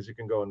lot of ways you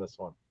can go in this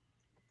one.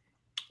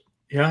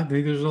 Yeah, I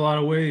think there's a lot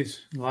of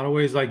ways.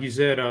 Like you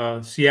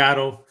said,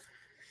 Seattle.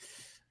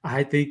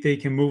 I think they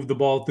can move the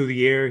ball through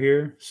the air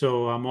here.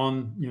 So I'm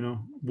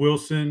on,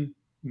 Wilson,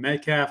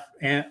 Metcalf,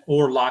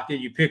 or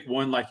Lockett. You pick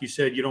one, like you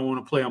said. You don't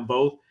want to play on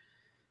both.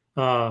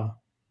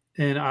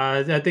 And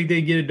I think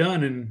they get it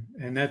done,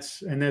 and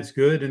that's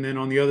good. And then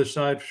on the other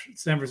side,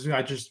 San Francisco,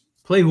 I just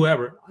play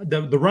whoever.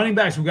 The running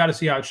backs, we got to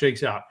see how it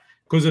shakes out.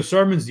 Because if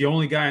Sermon's the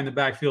only guy in the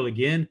backfield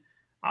again,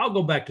 I'll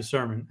go back to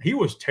Sermon. He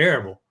was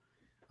terrible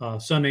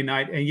Sunday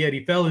night, and yet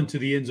he fell into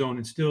the end zone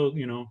and still,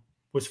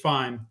 was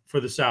fine for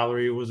the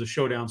salary. It was a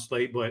showdown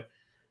slate, but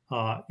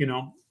a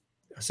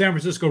San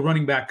Francisco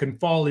running back can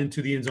fall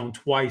into the end zone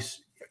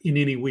twice in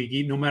any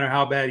week, no matter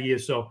how bad he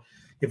is. So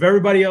if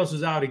everybody else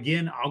is out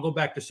again, I'll go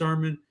back to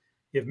Sermon.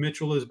 If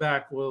Mitchell is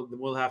back,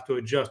 we'll have to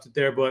adjust it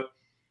there. But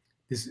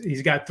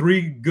he's got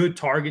 3 good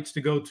targets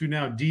to go to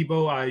now. Debo,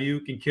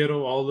 Ayuk, and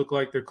Kittle all look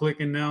like they're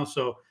clicking now.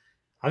 So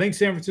I think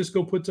San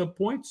Francisco puts up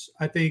points.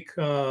 I think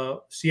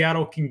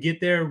Seattle can get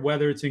there,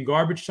 whether it's in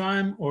garbage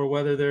time or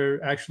whether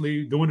they're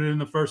actually doing it in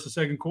the first or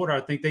second quarter.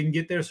 I think they can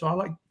get there. So I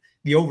like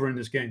the over in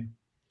this game.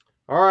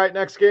 All right,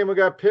 next game we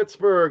got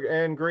Pittsburgh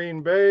and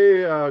Green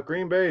Bay.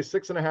 Green Bay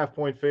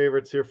 6.5-point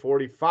favorites here,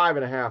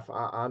 45.5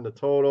 on the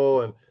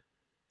total. And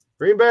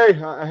Green Bay,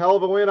 a hell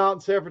of a win out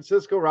in San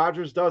Francisco.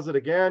 Rodgers does it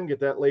again,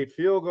 get that late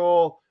field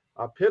goal.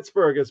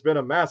 Pittsburgh has been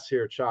a mess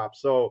here, Chop.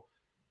 So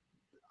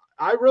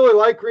I really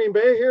like Green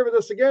Bay here, but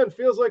this again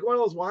feels like one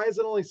of those, why is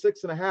it only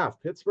 6.5?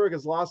 Pittsburgh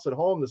has lost at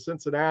home to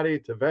Cincinnati,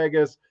 to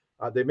Vegas.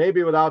 They may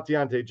be without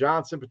Deontay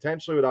Johnson,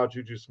 potentially without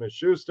Juju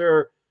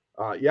Smith-Schuster.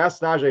 Yes,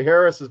 Najee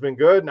Harris has been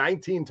good,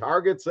 19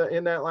 targets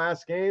in that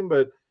last game,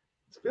 but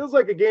it feels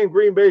like a game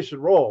Green Bay should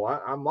roll.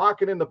 I'm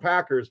locking in the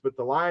Packers, but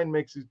the line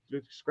makes you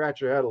scratch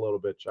your head a little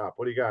bit, Chop.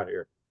 What do you got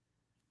here?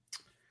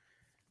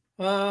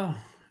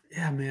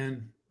 Yeah,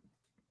 man.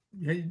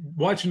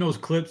 Watching those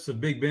clips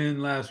of Big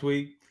Ben last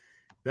week,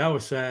 that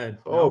was sad.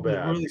 Oh, that was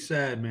bad. Really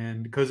sad,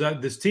 man, because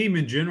this team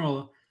in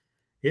general,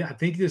 I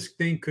think this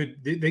thing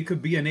could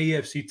be an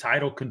AFC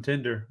title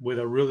contender with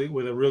a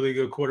really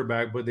good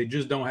quarterback, but they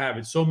just don't have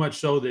it. So much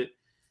so that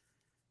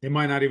they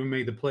might not even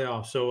make the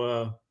playoffs.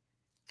 So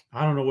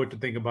I don't know what to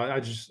think about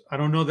it. I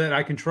don't know that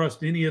I can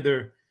trust any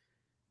other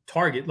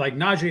target. Like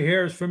Najee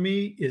Harris for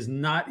me is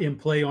not in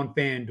play on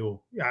FanDuel.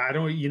 I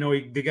don't,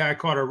 the guy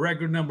caught a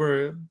record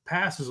number of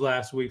passes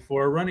last week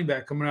for a running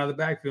back coming out of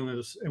the backfield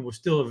and was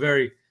still a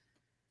very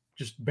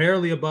just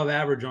barely above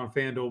average on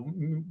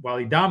FanDuel, while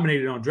he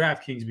dominated on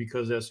DraftKings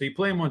because of that. So you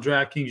play him on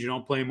DraftKings, you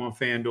don't play him on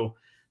FanDuel.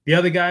 The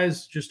other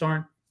guys just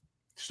aren't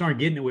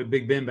getting it with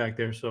Big Ben back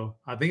there. So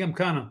I think I'm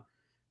kind of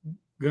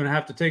going to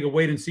have to take a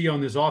wait and see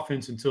on this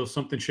offense until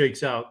something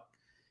shakes out.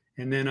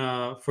 And then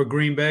for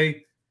Green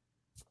Bay,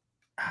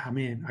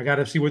 I got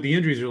to see what the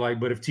injuries are like.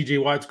 But if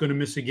TJ Watt's going to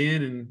miss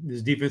again and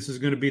his defense is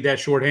going to be that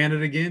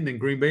shorthanded again, then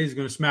Green Bay is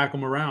going to smack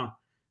them around.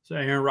 So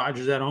Aaron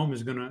Rodgers at home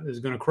is going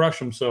to crush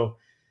them. So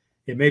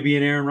it may be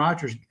an Aaron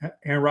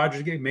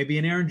Rodgers game, maybe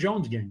an Aaron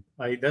Jones game.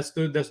 Like that's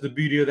the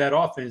beauty of that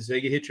offense.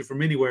 They can hit you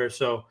from anywhere.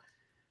 So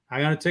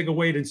I got to take a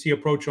wait and see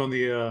approach on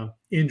the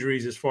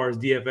injuries as far as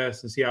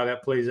DFS and see how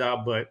that plays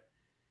out. But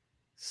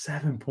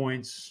 7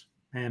 points,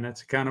 man,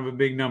 that's kind of a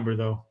big number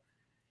though.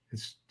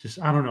 It's just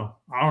I don't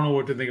know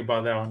what to think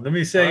about that one. Let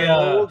me say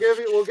we'll give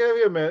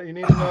you a minute. You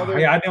need another.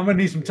 Yeah, I'm gonna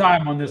need some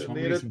time on this one.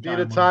 Need a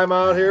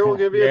timeout here. We'll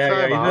give you a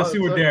timeout. Yeah, let's see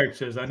what Derek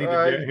says. I need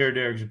to hear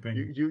Derek's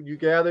opinion. You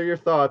gather your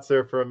thoughts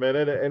there for a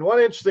minute. And one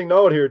interesting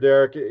note here,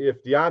 Derek,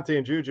 if Deontay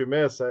and Juju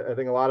miss, I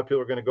think a lot of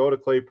people are going to go to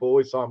Claypool.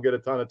 We saw him get a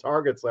ton of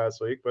targets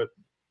last week, but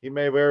he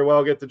may very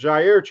well get the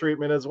Jair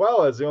treatment as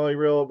well as the only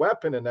real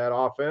weapon in that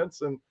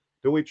offense. And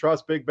do we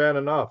trust Big Ben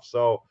enough?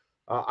 So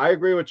I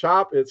agree with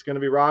Chop. It's going to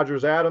be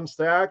Rodgers-Adams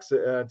stacks.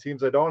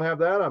 Teams that don't have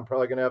that, I'm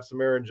probably going to have some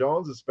Aaron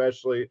Jones,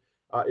 especially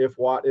if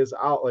Watt is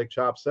out, like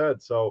Chop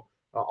said. So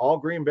all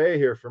Green Bay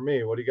here for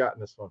me. What do you got in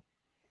this one?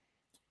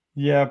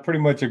 Yeah, pretty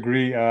much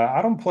agree.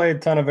 I don't play a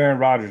ton of Aaron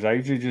Rodgers. I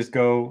usually just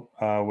go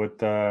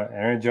with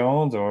Aaron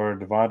Jones or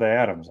Devontae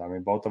Adams. I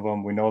mean, both of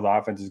them, we know the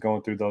offense is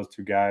going through those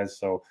two guys.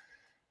 So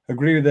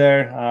agree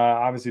there.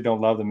 Obviously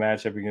don't love the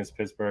matchup against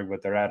Pittsburgh,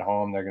 but they're at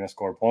home. They're going to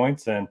score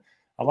points. And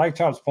I like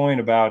Chop's point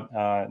about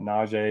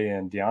Najee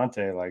and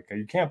Deontay. Like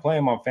you can't play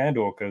them on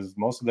FanDuel because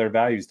most of their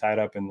value is tied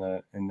up in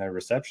their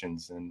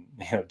receptions. And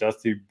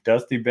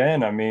Dusty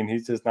Ben, I mean,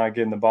 he's just not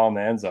getting the ball in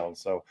the end zone.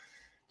 So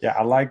yeah,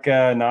 I like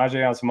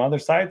Najee on some other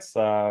sites,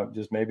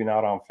 just maybe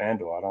not on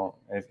FanDuel.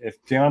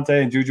 If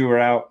Deontay and Juju are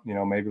out,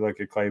 maybe look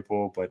at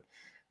Claypool. But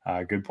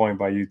good point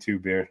by you too,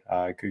 Beer.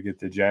 Could get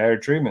the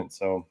Jair treatment.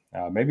 So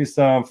maybe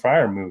some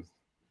Fryer move.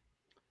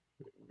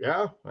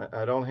 Yeah,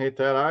 I don't hate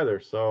that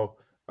either. So.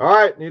 All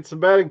right, need some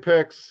betting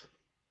picks.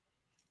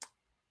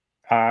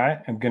 I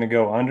am going to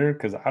go under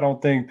because I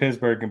don't think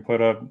Pittsburgh can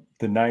put up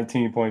the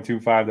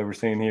 19.25 that we're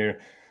seeing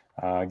here.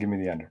 Give me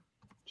the under.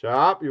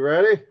 Chop, you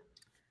ready?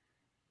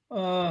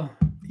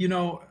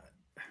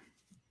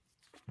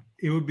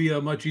 It would be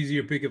a much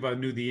easier pick if I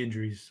knew the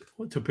injuries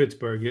to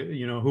Pittsburgh,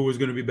 who was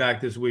going to be back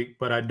this week,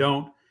 but I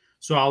don't.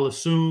 So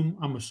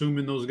I'm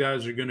assuming those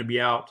guys are going to be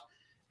out.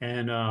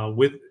 And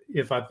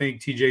if I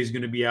think TJ is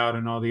going to be out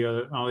and all the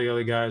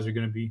other guys are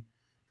going to be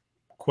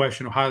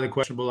highly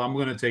questionable. I'm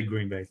going to take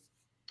Green Bay.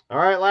 All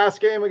right, last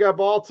game, we got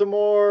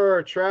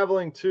Baltimore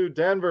traveling to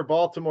Denver.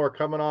 Baltimore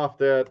coming off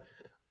that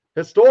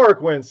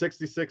historic win,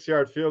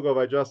 66-yard field goal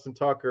by Justin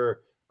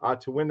Tucker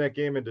to win that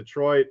game in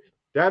Detroit.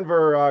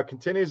 Denver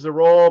continues to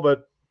roll,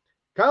 but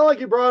kind of like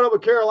you brought up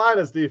with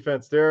Carolina's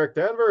defense, Derek,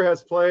 Denver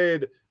has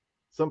played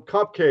some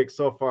cupcakes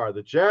so far.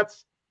 The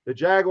Jets, the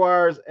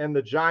Jaguars, and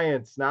the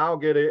Giants now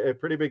get a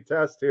pretty big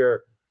test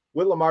here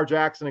with Lamar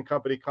Jackson and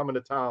company coming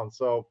to town.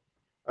 So,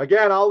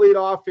 again, I'll lead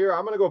off here.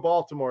 I'm going to go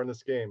Baltimore in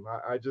this game.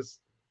 I just,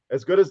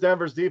 as good as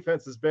Denver's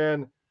defense has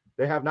been,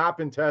 they have not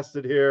been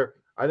tested here.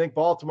 I think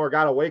Baltimore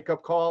got a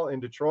wake-up call in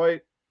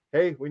Detroit.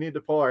 Hey, we need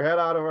to pull our head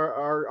out of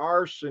our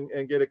arse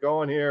and get it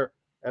going here.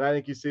 And I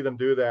think you see them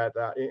do that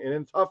in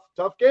a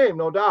tough game,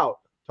 no doubt.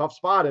 Tough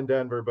spot in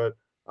Denver, but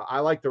I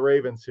like the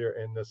Ravens here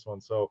in this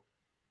one. So,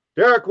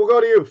 Derek, we'll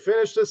go to you.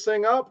 Finish this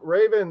thing up.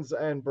 Ravens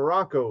and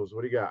Broncos.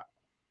 What do you got?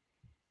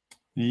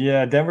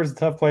 Yeah, Denver's a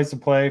tough place to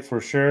play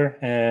for sure.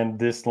 And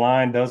this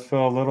line does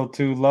feel a little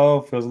too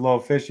low. Feels a little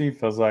fishy.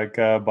 Feels like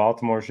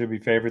Baltimore should be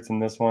favorites in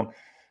this one.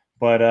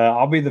 But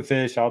I'll be the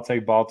fish. I'll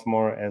take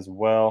Baltimore as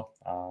well.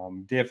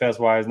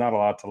 DFS-wise, not a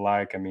lot to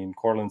like. I mean,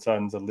 Cortland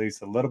Sutton's at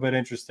least a little bit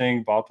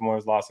interesting.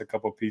 Baltimore's lost a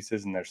couple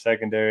pieces in their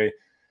secondary.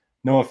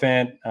 Noah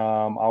Fant,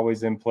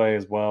 always in play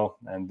as well.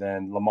 And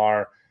then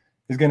Lamar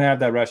is going to have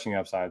that rushing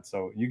upside.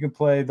 So you can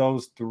play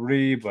those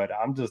three, but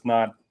I'm just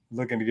not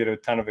looking to get a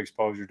ton of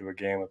exposure to a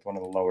game with one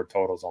of the lower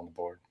totals on the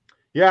board.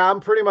 Yeah, I'm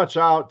pretty much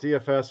out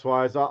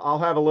DFS-wise. I'll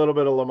have a little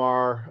bit of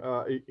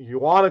Lamar. You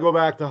want to go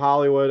back to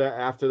Hollywood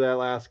after that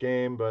last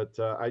game, but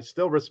I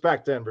still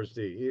respect Denver's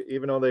D.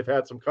 Even though they've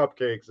had some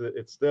cupcakes,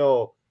 it's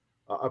still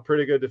a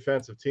pretty good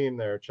defensive team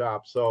there,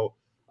 Chop. So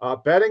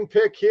betting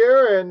pick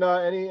here and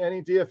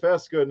any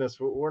DFS goodness.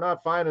 We're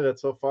not finding it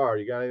so far.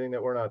 You got anything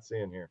that we're not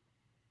seeing here?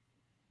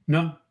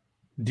 No.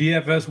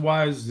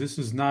 DFS-wise, this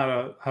is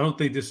not I don't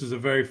think this is a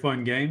very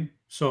fun game.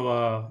 So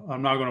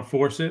I'm not going to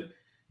force it.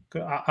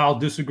 I'll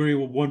disagree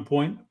with one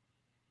point,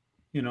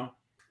 a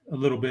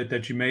little bit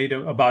that you made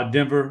about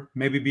Denver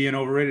maybe being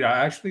overrated.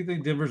 I actually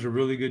think Denver's a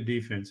really good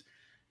defense.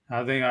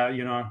 I think,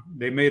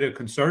 they made a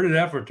concerted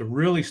effort to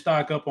really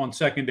stock up on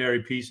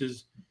secondary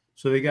pieces.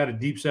 So they got a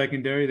deep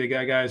secondary. They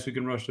got guys who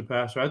can rush the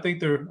passer. I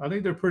think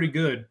they're pretty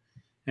good.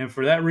 And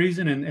for that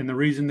reason, and the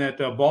reason that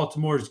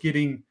Baltimore is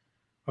getting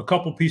a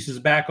couple pieces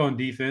back on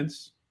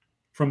defense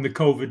from the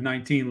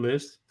COVID-19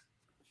 list,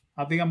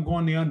 I think I'm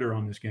going the under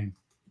on this game.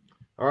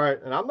 All right,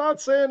 and I'm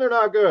not saying they're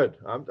not good.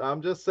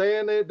 I'm just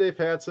saying they've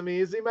had some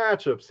easy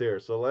matchups here.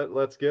 So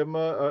let's give them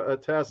a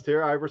test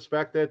here. I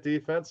respect that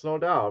defense, no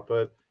doubt,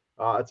 but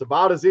it's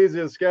about as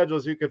easy a schedule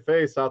as you could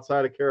face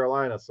outside of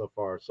Carolina so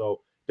far. So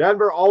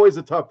Denver, always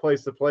a tough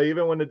place to play,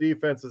 even when the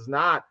defense is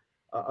not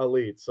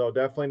elite. So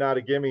definitely not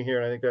a gimme here,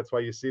 and I think that's why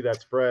you see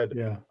that spread.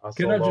 Yeah. So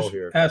Can I just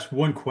here. ask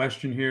one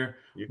question here?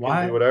 You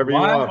can do whatever you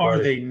want. Why are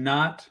buddy. they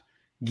not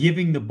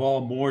giving the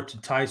ball more to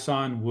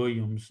Tyson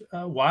Williams?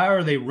 Why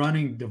are they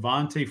running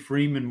Devontae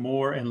Freeman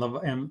more? And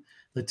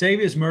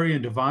Latavius Murray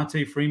and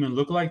Devontae Freeman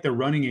look like they're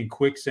running in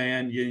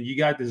quicksand. You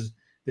got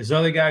this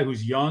other guy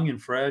who's young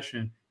and fresh,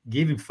 and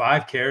give him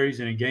 5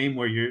 carries in a game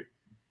where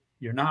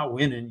you're not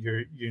winning.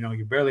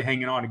 You're barely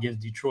hanging on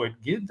against Detroit.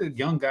 Give the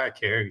young guy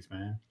carries,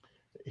 man.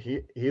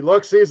 He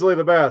looks easily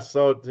the best.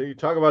 So you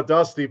talk about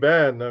Dusty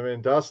Ben. I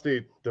mean,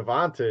 Dusty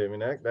Devontae. I mean,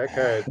 that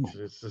guy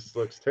just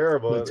looks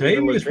terrible.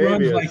 Latavius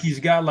runs like he's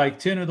got like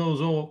 10 of those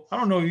old. I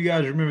don't know if you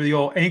guys remember the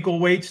old ankle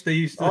weights they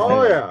used to.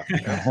 Oh yeah,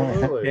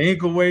 absolutely. The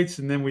ankle weights,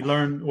 and then we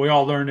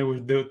all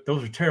learned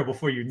those are terrible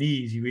for your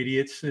knees, you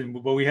idiots.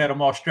 But we had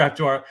them all strapped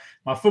to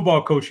my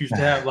football coach used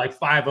to have like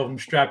 5 of them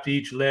strapped to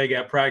each leg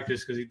at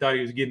practice because he thought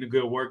he was getting a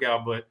good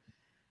workout. But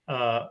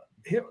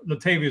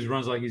Latavius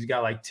runs like he's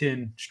got like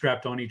 10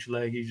 strapped on each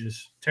leg. He's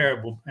just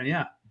terrible. And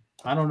yeah,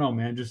 I don't know,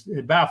 man. Just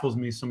it baffles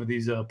me, some of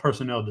these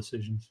personnel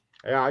decisions.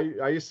 Yeah,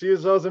 I used to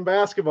use those in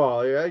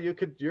basketball. Yeah,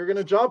 you're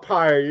gonna jump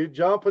higher. You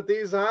jump with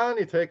these on,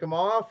 you take them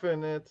off,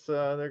 and it's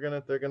they're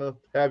gonna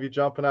have you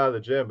jumping out of the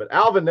gym. But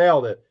Alvin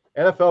nailed it.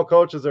 NFL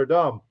coaches are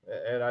dumb,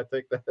 and I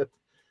think that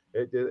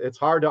it's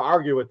hard to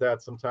argue with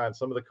that sometimes.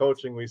 Some of the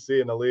coaching we see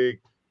in the league,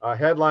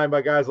 headlined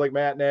by guys like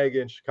Matt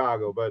Nagy in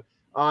Chicago, but.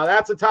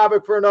 That's a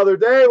topic for another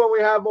day when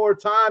we have more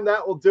time.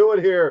 That will do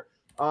it here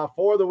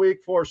for the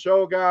Week 4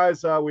 show,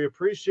 guys. We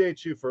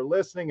appreciate you for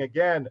listening.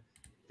 Again,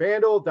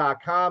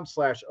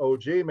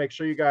 FanDuel.com/OG. Make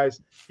sure you guys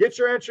get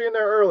your entry in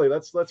there early.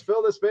 Let's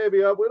fill this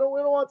baby up. We don't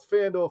want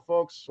FanDuel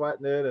folks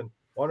sweating it and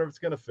wonder if it's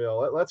going to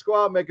fill. Let's go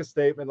out and make a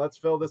statement. Let's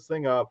fill this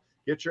thing up.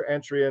 Get your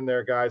entry in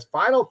there, guys.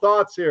 Final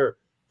thoughts here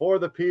for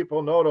the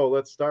people. Noto,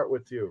 let's start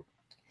with you.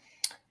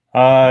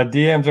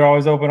 DMs are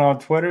always open on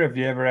Twitter. If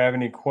you ever have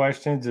any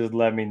questions, just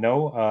let me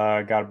know.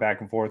 Got a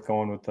back and forth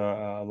going with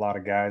a lot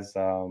of guys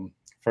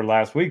for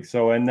last week.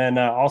 So, and then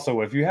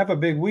also, if you have a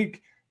big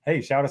week,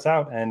 hey, shout us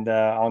out and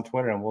on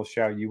Twitter, and we'll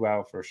shout you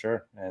out for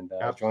sure. And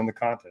join the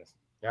contest.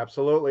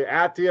 Absolutely.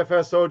 At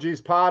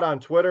DFSOGs Pod on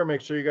Twitter.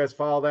 Make sure you guys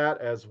follow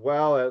that as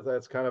well.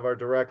 That's kind of our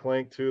direct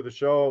link to the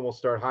show, and we'll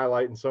start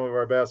highlighting some of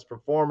our best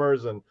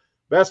performers and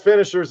best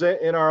finishers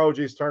in our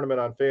OGs tournament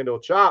on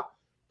FanDuel. Chop,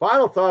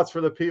 final thoughts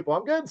for the people.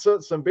 I'm getting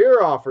some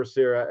beer offers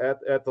here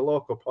at the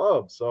local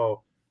pub,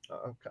 so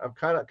I'm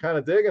kind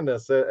of digging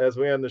this as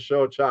we end the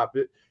show. Chop,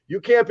 you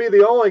can't be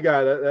the only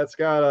guy that's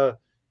got a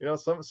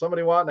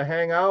somebody wanting to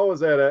hang out. Was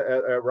that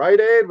at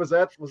Rite Aid? Was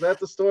that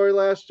the story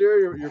last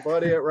year? Your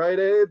buddy at Rite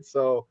Aid.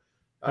 So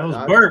that was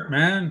Bert,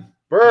 man.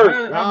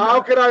 Bert,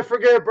 how could I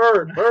forget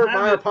Bert? Bert,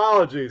 my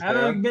apologies. I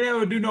haven't been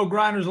able to do no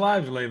Grinders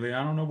Lives lately.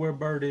 I don't know where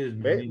Bert is,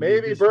 man.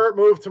 Maybe Bert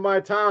moved to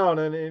my town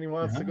and he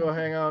wants to go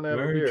hang out and have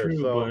a beer.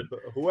 True, so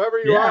whoever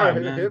you are,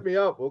 hit me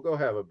up. We'll go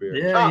have a beer.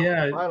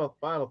 Yeah.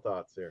 Final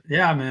thoughts here.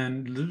 Yeah,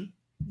 man.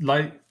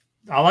 Like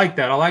I like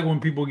that. I like when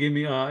people give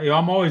me.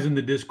 I'm always in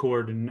the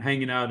Discord and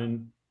hanging out,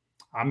 and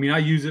I mean I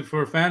use it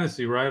for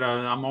fantasy, right?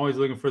 I'm always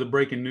looking for the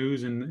breaking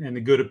news and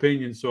the good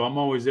opinions, so I'm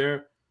always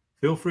there.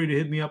 Feel free to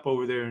hit me up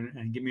over there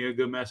and give me a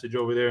good message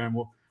over there, and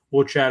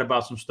we'll chat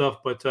about some stuff.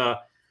 But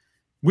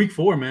week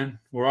 4, man,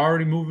 we're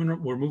already moving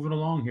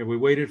along here. We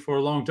waited for a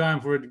long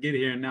time for it to get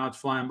here, and now it's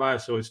flying by.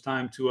 So it's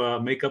time to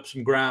make up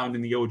some ground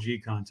in the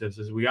OG contest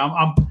this week.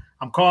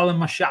 I'm calling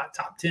my shot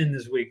top 10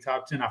 this week.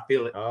 Top 10, I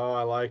feel it. Oh,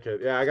 I like it.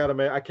 Yeah,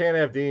 I can't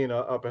have Dean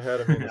up ahead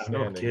of me in the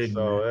standings. No kidding,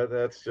 so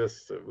that's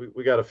just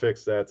we got to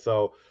fix that.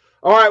 So.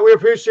 All right, we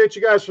appreciate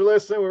you guys for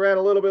listening. We ran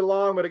a little bit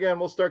long, but again,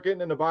 we'll start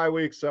getting into bye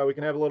weeks so we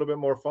can have a little bit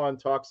more fun,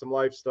 talk some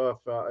life stuff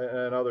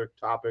and other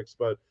topics.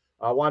 But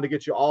I wanted to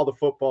get you all the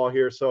football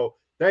here. So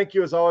thank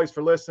you, as always,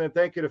 for listening.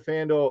 Thank you to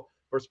FanDuel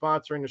for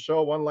sponsoring the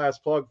show. One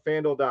last plug,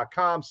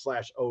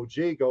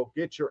 FanDuel.com/OG. Go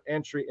get your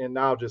entry in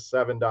now, just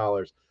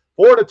 $7.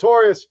 For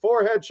Notorious,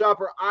 for Head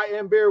Shopper, I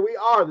am Beer. We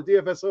are the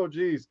DFS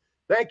OGs.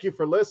 Thank you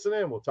for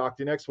listening. We'll talk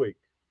to you next week.